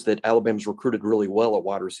is that Alabama's recruited really well at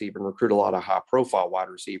wide receiver and recruited a lot of high-profile wide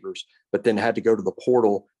receivers, but then had to go to the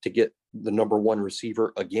portal to get the number 1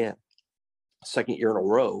 receiver again. Second year in a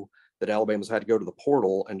row that Alabama's had to go to the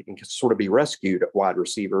portal and sort of be rescued at wide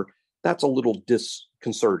receiver. That's a little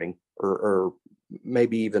disconcerting or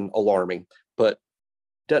maybe even alarming, but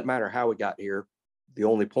doesn't matter how we got here. The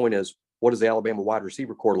only point is, what does the Alabama wide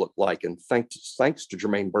receiver core look like? And thanks to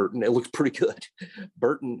Jermaine Burton, it looks pretty good.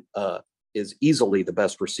 Burton is easily the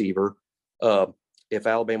best receiver. If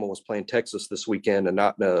Alabama was playing Texas this weekend and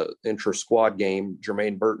not in an intra-squad game,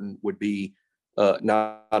 Jermaine Burton would be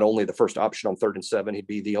not only the first option on 3rd and 7, he'd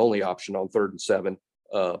be the only option on 3rd and 7.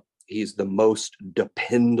 He's the most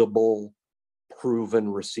dependable, proven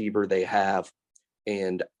receiver they have.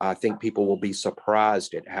 And I think people will be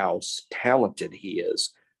surprised at how talented he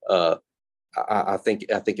is. I think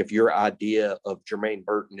if your idea of Jermaine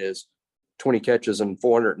Burton is 20 catches and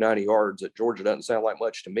 490 yards at Georgia doesn't sound like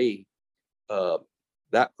much to me,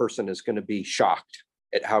 that person is going to be shocked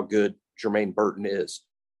at how good Jermaine Burton is.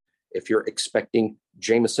 If you're expecting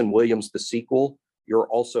Jameson Williams, the sequel, you're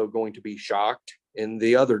also going to be shocked in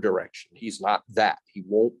the other direction. He's not that. He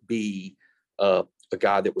won't be a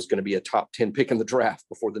guy that was going to be a top 10 pick in the draft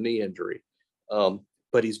before the knee injury.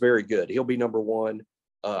 But he's very good. He'll be number 1.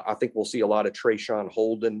 I think we'll see a lot of Trayshawn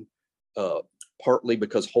Holden, partly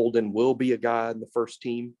because Holden will be a guy in the first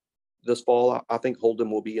team this fall. I think Holden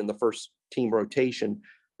will be in the first team rotation.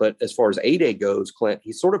 But as far as A-Day goes, Clint,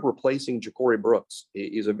 he's sort of replacing Ja'Cory Brooks.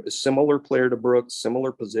 He's a similar player to Brooks,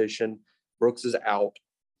 similar position. Brooks is out.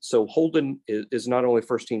 So Holden is not only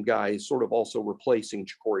first-team guy, he's sort of also replacing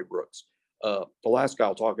Ja'Cory Brooks. The last guy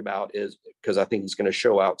I'll talk about is, because I think he's going to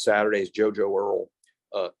show out Saturday, is JoJo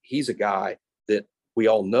Earl. He's a guy that we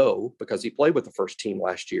all know because he played with the first team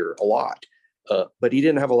last year a lot, but he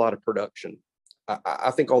didn't have a lot of production.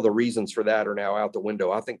 I think all the reasons for that are now out the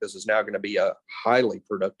window. I think this is now going to be a highly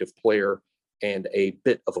productive player and a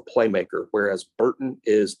bit of a playmaker, whereas Burton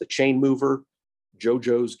is the chain mover.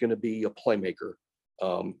 JoJo's going to be a playmaker.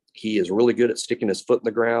 He is really good at sticking his foot in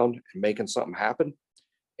the ground and making something happen.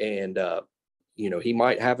 And, he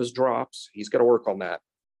might have his drops. He's got to work on that.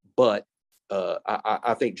 But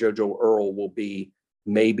I think JoJo Earl will be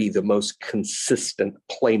maybe the most consistent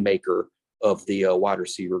playmaker of the wide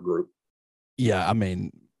receiver group. Yeah, I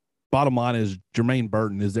mean, bottom line is Jermaine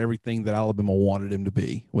Burton is everything that Alabama wanted him to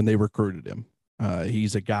be when they recruited him.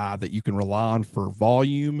 He's a guy that you can rely on for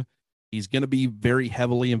volume. He's going to be very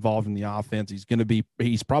heavily involved in the offense.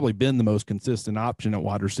 He's probably been the most consistent option at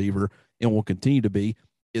wide receiver and will continue to be,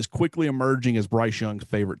 is quickly emerging as Bryce Young's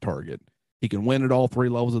favorite target. He can win at all three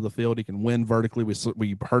levels of the field. He can win vertically.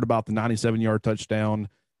 We heard about the 97-yard touchdown.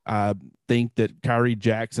 I think that Kyrie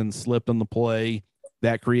Jackson slipped on the play.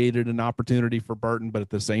 That created an opportunity for Burton, but at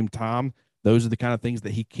the same time, those are the kind of things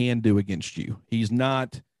that he can do against you. He's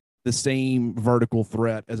not the same vertical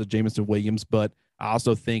threat as a Jameson Williams, but I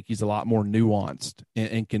also think he's a lot more nuanced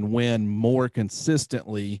and can win more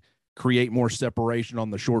consistently, create more separation on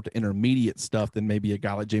the short to intermediate stuff than maybe a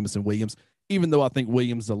guy like Jameson Williams. Even though I think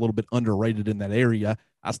Williams is a little bit underrated in that area,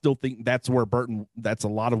 I still think that's where Burton, that's a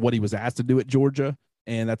lot of what he was asked to do at Georgia,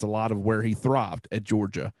 and that's a lot of where he thrived at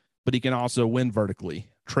Georgia. But he can also win vertically.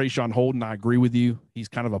 Trayshawn Holden, I agree with you. He's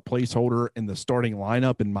kind of a placeholder in the starting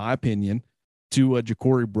lineup, in my opinion, to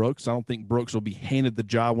Ja'Cory Brooks. I don't think Brooks will be handed the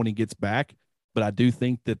job when he gets back, but I do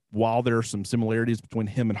think that while there are some similarities between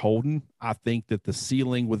him and Holden, I think that the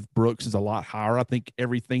ceiling with Brooks is a lot higher. I think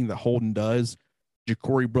everything that Holden does,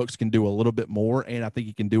 Ja'Cory Brooks can do a little bit more, and I think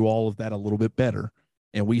he can do all of that a little bit better.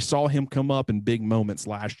 And we saw him come up in big moments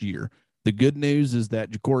last year. The good news is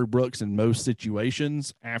that Ja'Cory Brooks, in most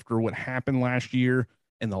situations, after what happened last year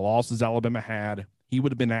and the losses Alabama had, he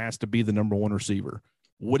would have been asked to be the number one receiver.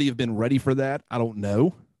 Would he have been ready for that? I don't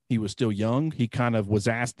know. He was still young. He kind of was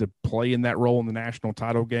asked to play in that role in the national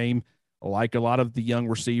title game. Like a lot of the young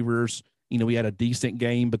receivers, he had a decent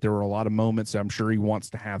game, but there were a lot of moments I'm sure he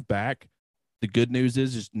wants to have back. The good news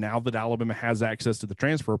is now that Alabama has access to the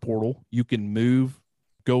transfer portal, you can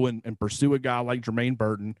go and pursue a guy like Jermaine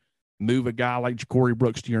Burton, move a guy like Ja'Cory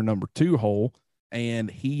Brooks to your number 2 hole,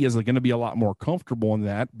 and he is going to be a lot more comfortable in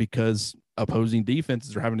that because opposing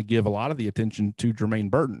defenses are having to give a lot of the attention to Jermaine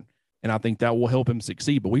Burton, and I think that will help him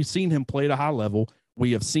succeed. But we've seen him play at a high level.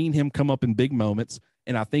 We have seen him come up in big moments,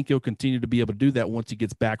 and I think he'll continue to be able to do that once he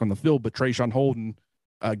gets back on the field. But Trayshawn Holden,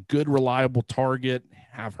 a good, reliable target.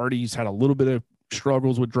 I've heard he's had a little bit of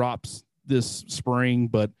struggles with drops this spring,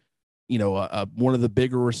 but, one of the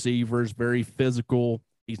bigger receivers, very physical.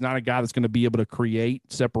 He's not a guy that's going to be able to create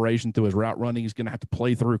separation through his route running. He's going to have to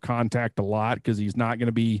play through contact a lot because he's not going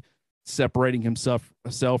to be separating himself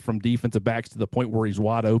from defensive backs to the point where he's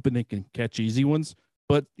wide open and can catch easy ones.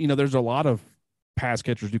 But, there's a lot of pass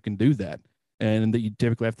catchers who can do that, and that you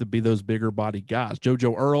typically have to be those bigger body guys.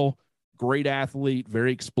 JoJo Earl, great athlete,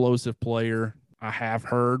 very explosive player. I have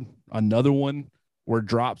heard another one where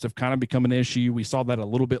drops have kind of become an issue. We saw that a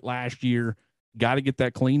little bit last year. Got to get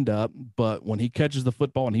that cleaned up. But when he catches the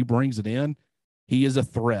football and he brings it in, he is a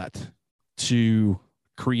threat to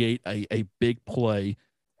create a big play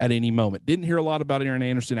at any moment. Didn't hear a lot about Aaron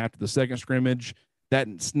Anderson after the second scrimmage.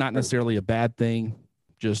 That's not necessarily a bad thing.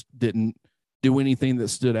 Just didn't do anything that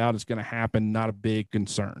stood out. It's going to happen. Not a big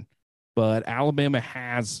concern. But Alabama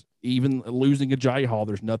has, even losing Ajayi Hall,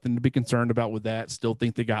 there's nothing to be concerned about with that. Still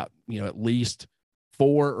think they got, at least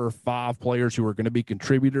 4 or 5 players who are going to be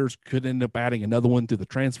contributors. Could end up adding another one to the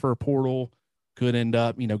transfer portal. Could end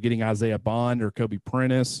up, getting Isaiah Bond or Kobe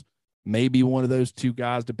Prentice. Maybe one of those 2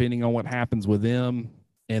 guys, depending on what happens with them.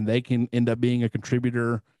 And they can end up being a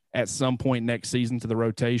contributor at some point next season to the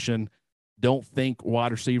rotation. Don't think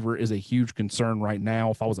wide receiver is a huge concern right now.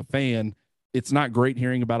 If I was a fan, it's not great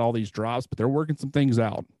hearing about all these drops, but they're working some things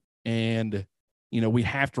out. And, we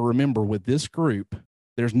have to remember with this group,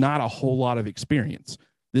 there's not a whole lot of experience.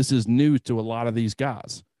 This is new to a lot of these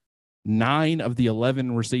guys. 9 of the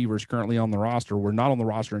 11 receivers currently on the roster were not on the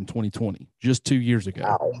roster in 2020, just 2 years ago.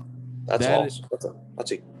 Wow. That's awesome.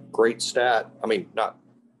 That's a great stat. I mean,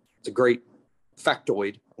 it's a great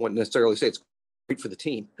factoid. I wouldn't necessarily say it's great for the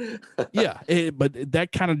team. Yeah, but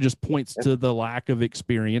that kind of just points to the lack of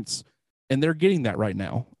experience, and they're getting that right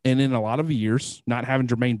now. And in a lot of years, not having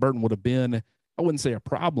Jermaine Burton would have been, I wouldn't say a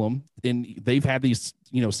problem, and they've had these,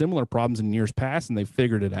 similar problems in years past, and they've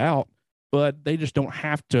figured it out, but they just don't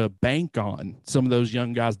have to bank on some of those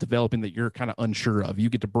young guys developing that you're kind of unsure of. You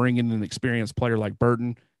get to bring in an experienced player like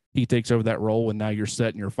Burton. He takes over that role, and now you're set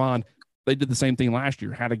and you're fine. They did the same thing last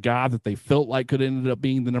year. Had a guy that they felt like could end up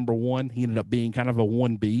being the number 1. He ended up being kind of a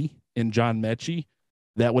 1B in John Mechie.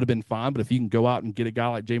 That would have been fine, but if you can go out and get a guy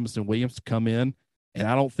like Jameson Williams to come in And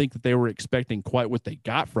I don't think that they were expecting quite what they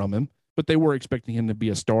got from him, but they were expecting him to be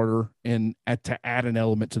a starter and to add an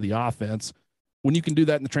element to the offense. When you can do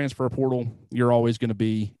that in the transfer portal, you're always going to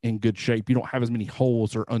be in good shape. You don't have as many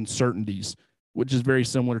holes or uncertainties, which is very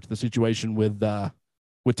similar to the situation with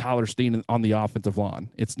Tyler Steen on the offensive line.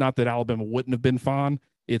 It's not that Alabama wouldn't have been fine.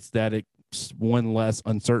 It's that it's one less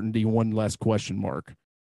uncertainty, one less question mark.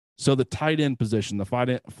 So the tight end position, the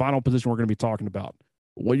final position we're going to be talking about,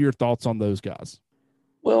 what are your thoughts on those guys?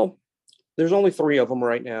 Well, there's only 3 of them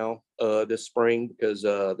right now this spring because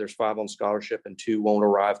there's 5 on scholarship and 2 won't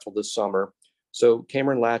arrive till this summer. So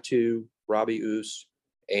Cameron Latu, Robbie Ouse,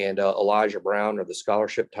 and Elijah Brown are the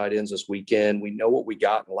scholarship tight ends this weekend. We know what we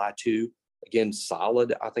got in Latu. Again,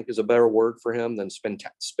 solid, I think, is a better word for him than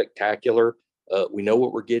spectacular. We know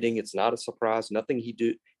what we're getting. It's not a surprise. Nothing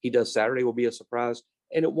he does Saturday will be a surprise.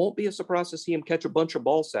 And it won't be a surprise to see him catch a bunch of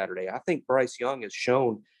balls Saturday. I think Bryce Young has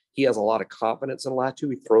shown he has a lot of confidence in Latu.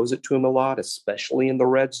 He throws it to him a lot, especially in the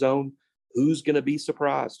red zone. Who's going to be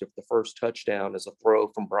surprised if the first touchdown is a throw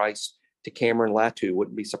from Bryce to Cameron Latu?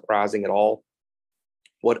 Wouldn't be surprising at all.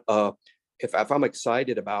 What if I'm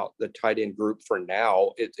excited about the tight end group for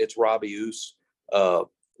now, it's Robbie Ouse.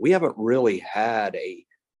 We haven't really had a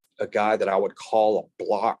guy that I would call a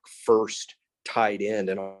block first tight end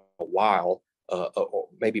in a while. Or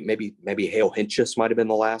maybe Hale Hinchis might have been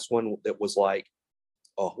the last one that was like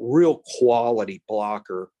a real quality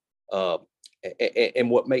blocker. And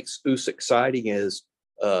what makes Ouse exciting is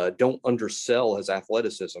don't undersell his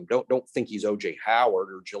athleticism. Don't think he's OJ Howard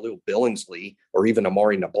or Jaleel Billingsley or even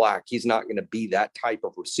Amari Nablack. He's not going to be that type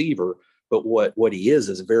of receiver. But what he is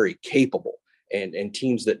very capable. And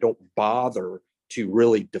teams that don't bother to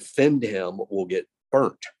really defend him will get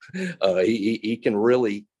burnt. He can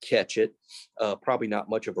really catch it. Probably not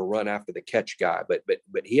much of a run after the catch guy, but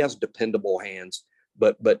he has dependable hands.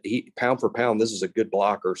 But he, pound for pound, this is a good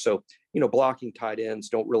blocker. So, blocking tight ends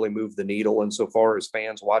don't really move the needle. And so far as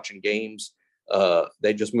fans watching games,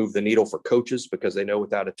 they just move the needle for coaches because they know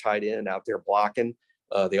without a tight end out there blocking,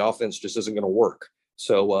 the offense just isn't going to work.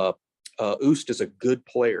 So Oust is a good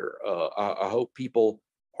player. I hope people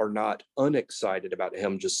are not unexcited about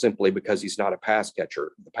him just simply because he's not a pass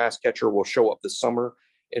catcher. The pass catcher will show up this summer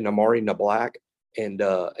in Amari Nablack. And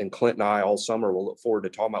Clint and I all summer will look forward to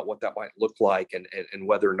talking about what that might look like and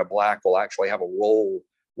whether Nablack will actually have a role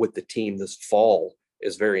with the team this fall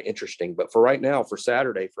is very interesting. But for right now, for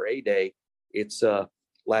Saturday, for A-Day, it's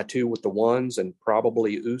Latu with the 1s and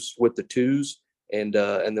probably Oust with the 2s. And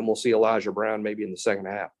then we'll see Elijah Brown maybe in the second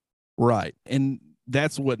half. Right. And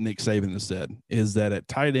that's what Nick Saban has said, is that at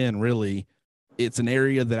tight end, really, it's an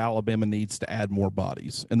area that Alabama needs to add more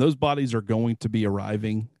bodies. And those bodies are going to be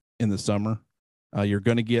arriving in the summer. You're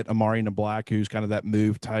going to get Amari Nablack, who's kind of that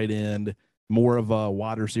move tight end, more of a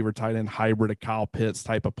wide receiver tight end hybrid, a Kyle Pitts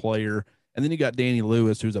type of player. And then you got Danny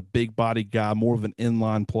Lewis, who's a big body guy, more of an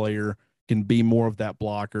inline player, can be more of that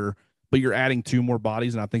blocker. But you're adding 2 more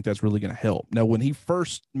bodies, and I think that's really going to help. Now, when he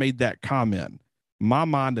first made that comment, my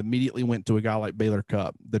mind immediately went to a guy like Baylor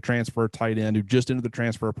Cupp, the transfer tight end who just entered the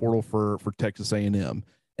transfer portal for Texas A&M.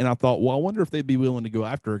 And I thought, well, I wonder if they'd be willing to go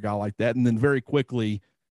after a guy like that. And then very quickly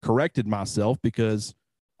corrected myself because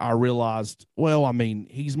I realized, well, I mean,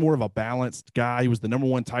 he's more of a balanced guy. He was the number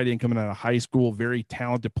 1 tight end coming out of high school, very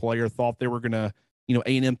talented player. Thought they were going to,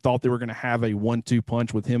 A&M thought they were going to have a 1-2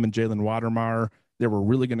 punch with him and Jalen Weidermeyer. They were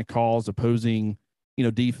really going to cause opposing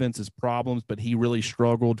defense's problems, but he really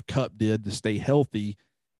struggled. Cup did to stay healthy.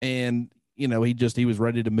 And, he was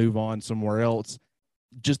ready to move on somewhere else.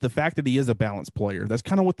 Just the fact that he is a balanced player, that's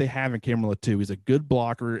kind of what they have in Cameron Latu. He's a good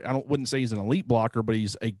blocker. Wouldn't say he's an elite blocker, but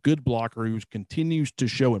he's a good blocker who continues to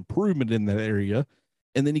show improvement in that area.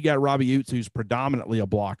 And then you got Robbie Oates, who's predominantly a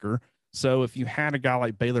blocker. So if you had a guy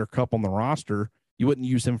like Baylor Cupp on the roster, you wouldn't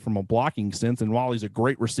use him from a blocking sense. And while he's a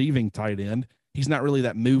great receiving tight end, he's not really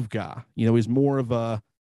that move guy. He's more of a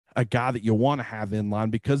guy that you want to have in line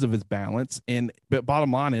because of his balance. But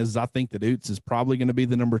bottom line is, I think that Oates is probably going to be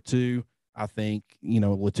the number 2. I think,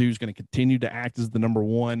 Latu is going to continue to act as the number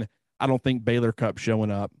 1. I don't think Baylor Cupp showing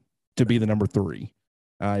up to be the number 3.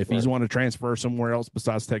 If he's want to transfer somewhere else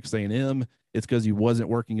besides Texas A&M, it's because he wasn't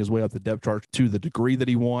working his way up the depth chart to the degree that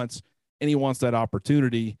he wants, and he wants that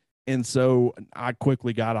opportunity. And so I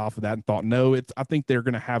quickly got off of that and thought, no, I think they're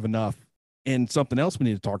going to have enough. And something else we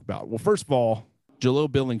need to talk about. Well, first of all, Jaleel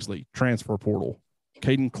Billingsley, transfer portal.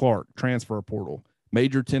 Caden Clark, transfer portal.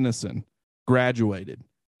 Major Tennyson, graduated.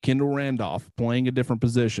 Kendall Randolph, playing a different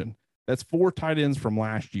position. That's 4 tight ends from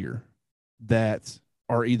last year that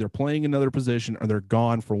are either playing another position or they're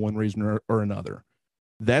gone for one reason or another.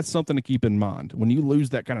 That's something to keep in mind. When you lose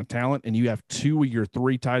that kind of talent and you have 2 of your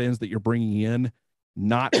 3 tight ends that you're bringing in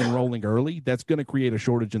not enrolling early, that's going to create a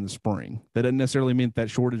shortage in the spring. That doesn't necessarily mean that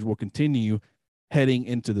shortage will continue heading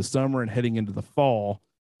into the summer and heading into the fall.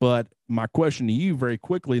 But my question to you very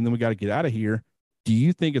quickly, and then we got to get out of here. Do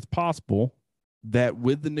you think it's possible that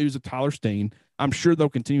with the news of Tyler Steen, I'm sure they'll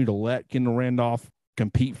continue to let Kendall Randolph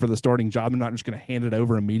compete for the starting job. They're not just going to hand it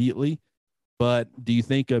over immediately. But do you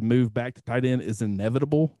think a move back to tight end is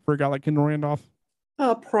inevitable for a guy like Kendall Randolph?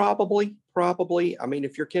 Probably. I mean,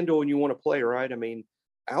 if you're Kendall and you want to play, right? I mean,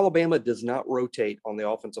 Alabama does not rotate on the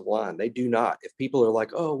offensive line. They do not. If people are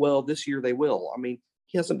like, oh, well, this year they will. I mean,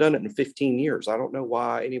 he hasn't done it in 15 years. I don't know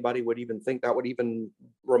why anybody would even think that would even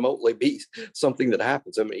remotely be something that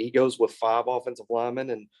happens. I mean, he goes with 5 offensive linemen,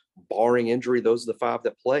 and barring injury, those are the 5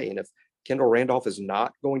 that play. And if Kendall Randolph is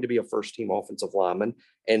not going to be a first-team offensive lineman,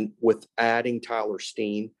 and with adding Tyler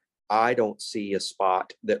Steen, I don't see a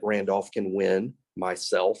spot that Randolph can win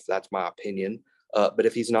myself. That's my opinion. But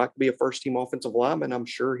if he's not going to be a first-team offensive lineman, I'm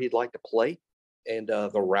sure he'd like to play. And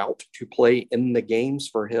the route to play in the games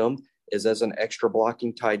for him is as an extra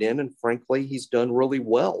blocking tight end. And frankly, he's done really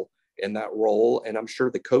well in that role. And I'm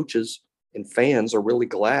sure the coaches and fans are really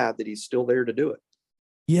glad that he's still there to do it.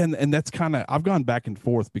 Yeah, and that's kind of, I've gone back and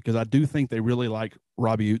forth because I do think they really like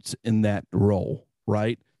Robbie Oates in that role,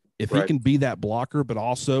 right? If he can be that blocker, but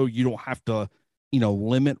also you don't have to,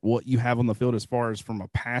 limit what you have on the field as far as from a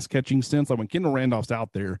pass catching sense. Like when Kendall Randolph's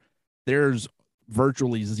out there, there's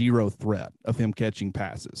virtually zero threat of him catching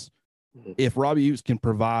passes. If Robbie Oates can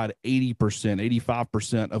provide 80%,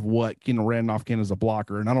 85% of what Kendall Randolph can as a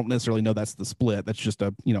blocker, and I don't necessarily know that's the split, that's just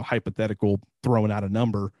a, hypothetical throwing out a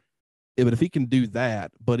number. But if he can do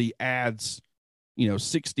that, but he adds,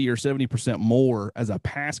 60 or 70% more as a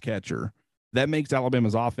pass catcher, that makes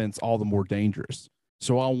Alabama's offense all the more dangerous.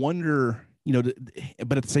 So I wonder,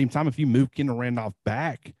 but at the same time, if you move Kendall Randolph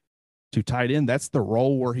back to tight end, that's the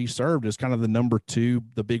role where he served as kind of the number 2,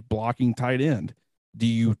 the big blocking tight end. Do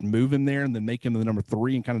you move him there and then make him the number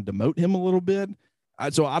 3 and kind of demote him a little bit?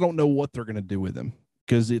 So I don't know what they're going to do with him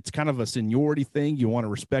because it's kind of a seniority thing. You want to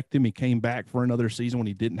respect him. He came back for another season when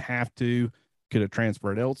he didn't have to, could have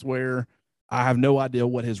transferred elsewhere. I have no idea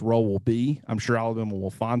what his role will be. I'm sure Alabama will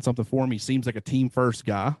find something for him. He seems like a team-first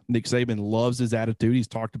guy. Nick Saban loves his attitude. He's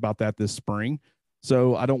talked about that this spring.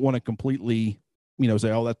 So I don't want to completely,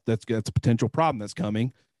 say, oh, that's a potential problem that's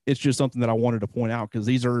coming. It's just something that I wanted to point out because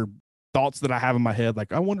these are thoughts that I have in my head.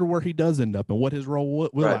 Like, I wonder where he does end up and what his role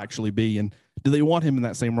will actually be. And do they want him in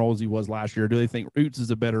that same role as he was last year? Do they think Oates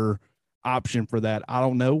is a better option for that? I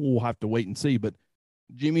don't know. We'll have to wait and see. But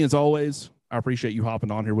Jimmy, as always, I appreciate you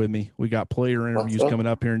hopping on here with me. We got player interviews coming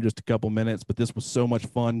up here in just a couple minutes, but this was so much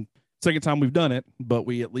fun. Second time we've done it, but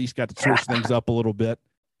we at least got to switch things up a little bit,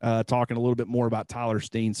 talking a little bit more about Tyler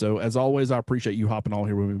Steen. So as always, I appreciate you hopping on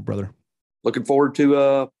here with me, brother. Looking forward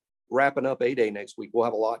to wrapping up A-Day next week. We'll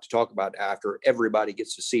have a lot to talk about after everybody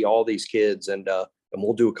gets to see all these kids, and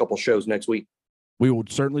we'll do a couple shows next week. We will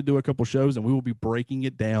certainly do a couple shows, and we will be breaking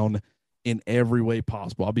it down in every way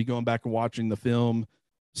possible. I'll be going back and watching the film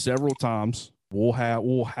several times. We'll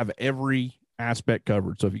have every aspect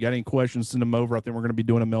covered. So if you got any questions, send them over. I think we're going to be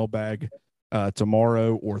doing a mailbag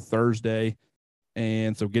tomorrow or Thursday.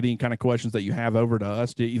 And so get any kind of questions that you have over to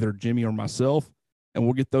us, to either Jimmy or myself, and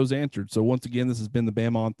we'll get those answered. So once again, this has been the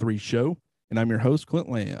Bama on 3 show, and I'm your host, Clint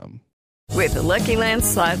Lamb. With the Lucky Land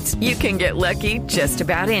Slots, you can get lucky just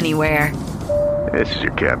about anywhere. This is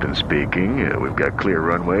your captain speaking. We've got clear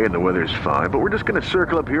runway and the weather's fine, but we're just going to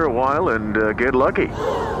circle up here a while and get lucky.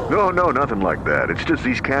 No, nothing like that. It's just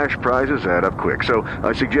these cash prizes add up quick. So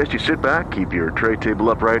I suggest you sit back, keep your tray table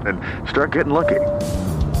upright, and start getting lucky.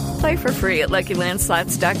 Play for free at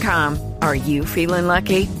LuckyLandSlots.com. Are you feeling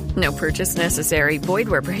lucky? No purchase necessary. Void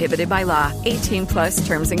where prohibited by law. 18+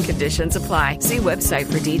 terms and conditions apply. See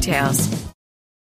website for details.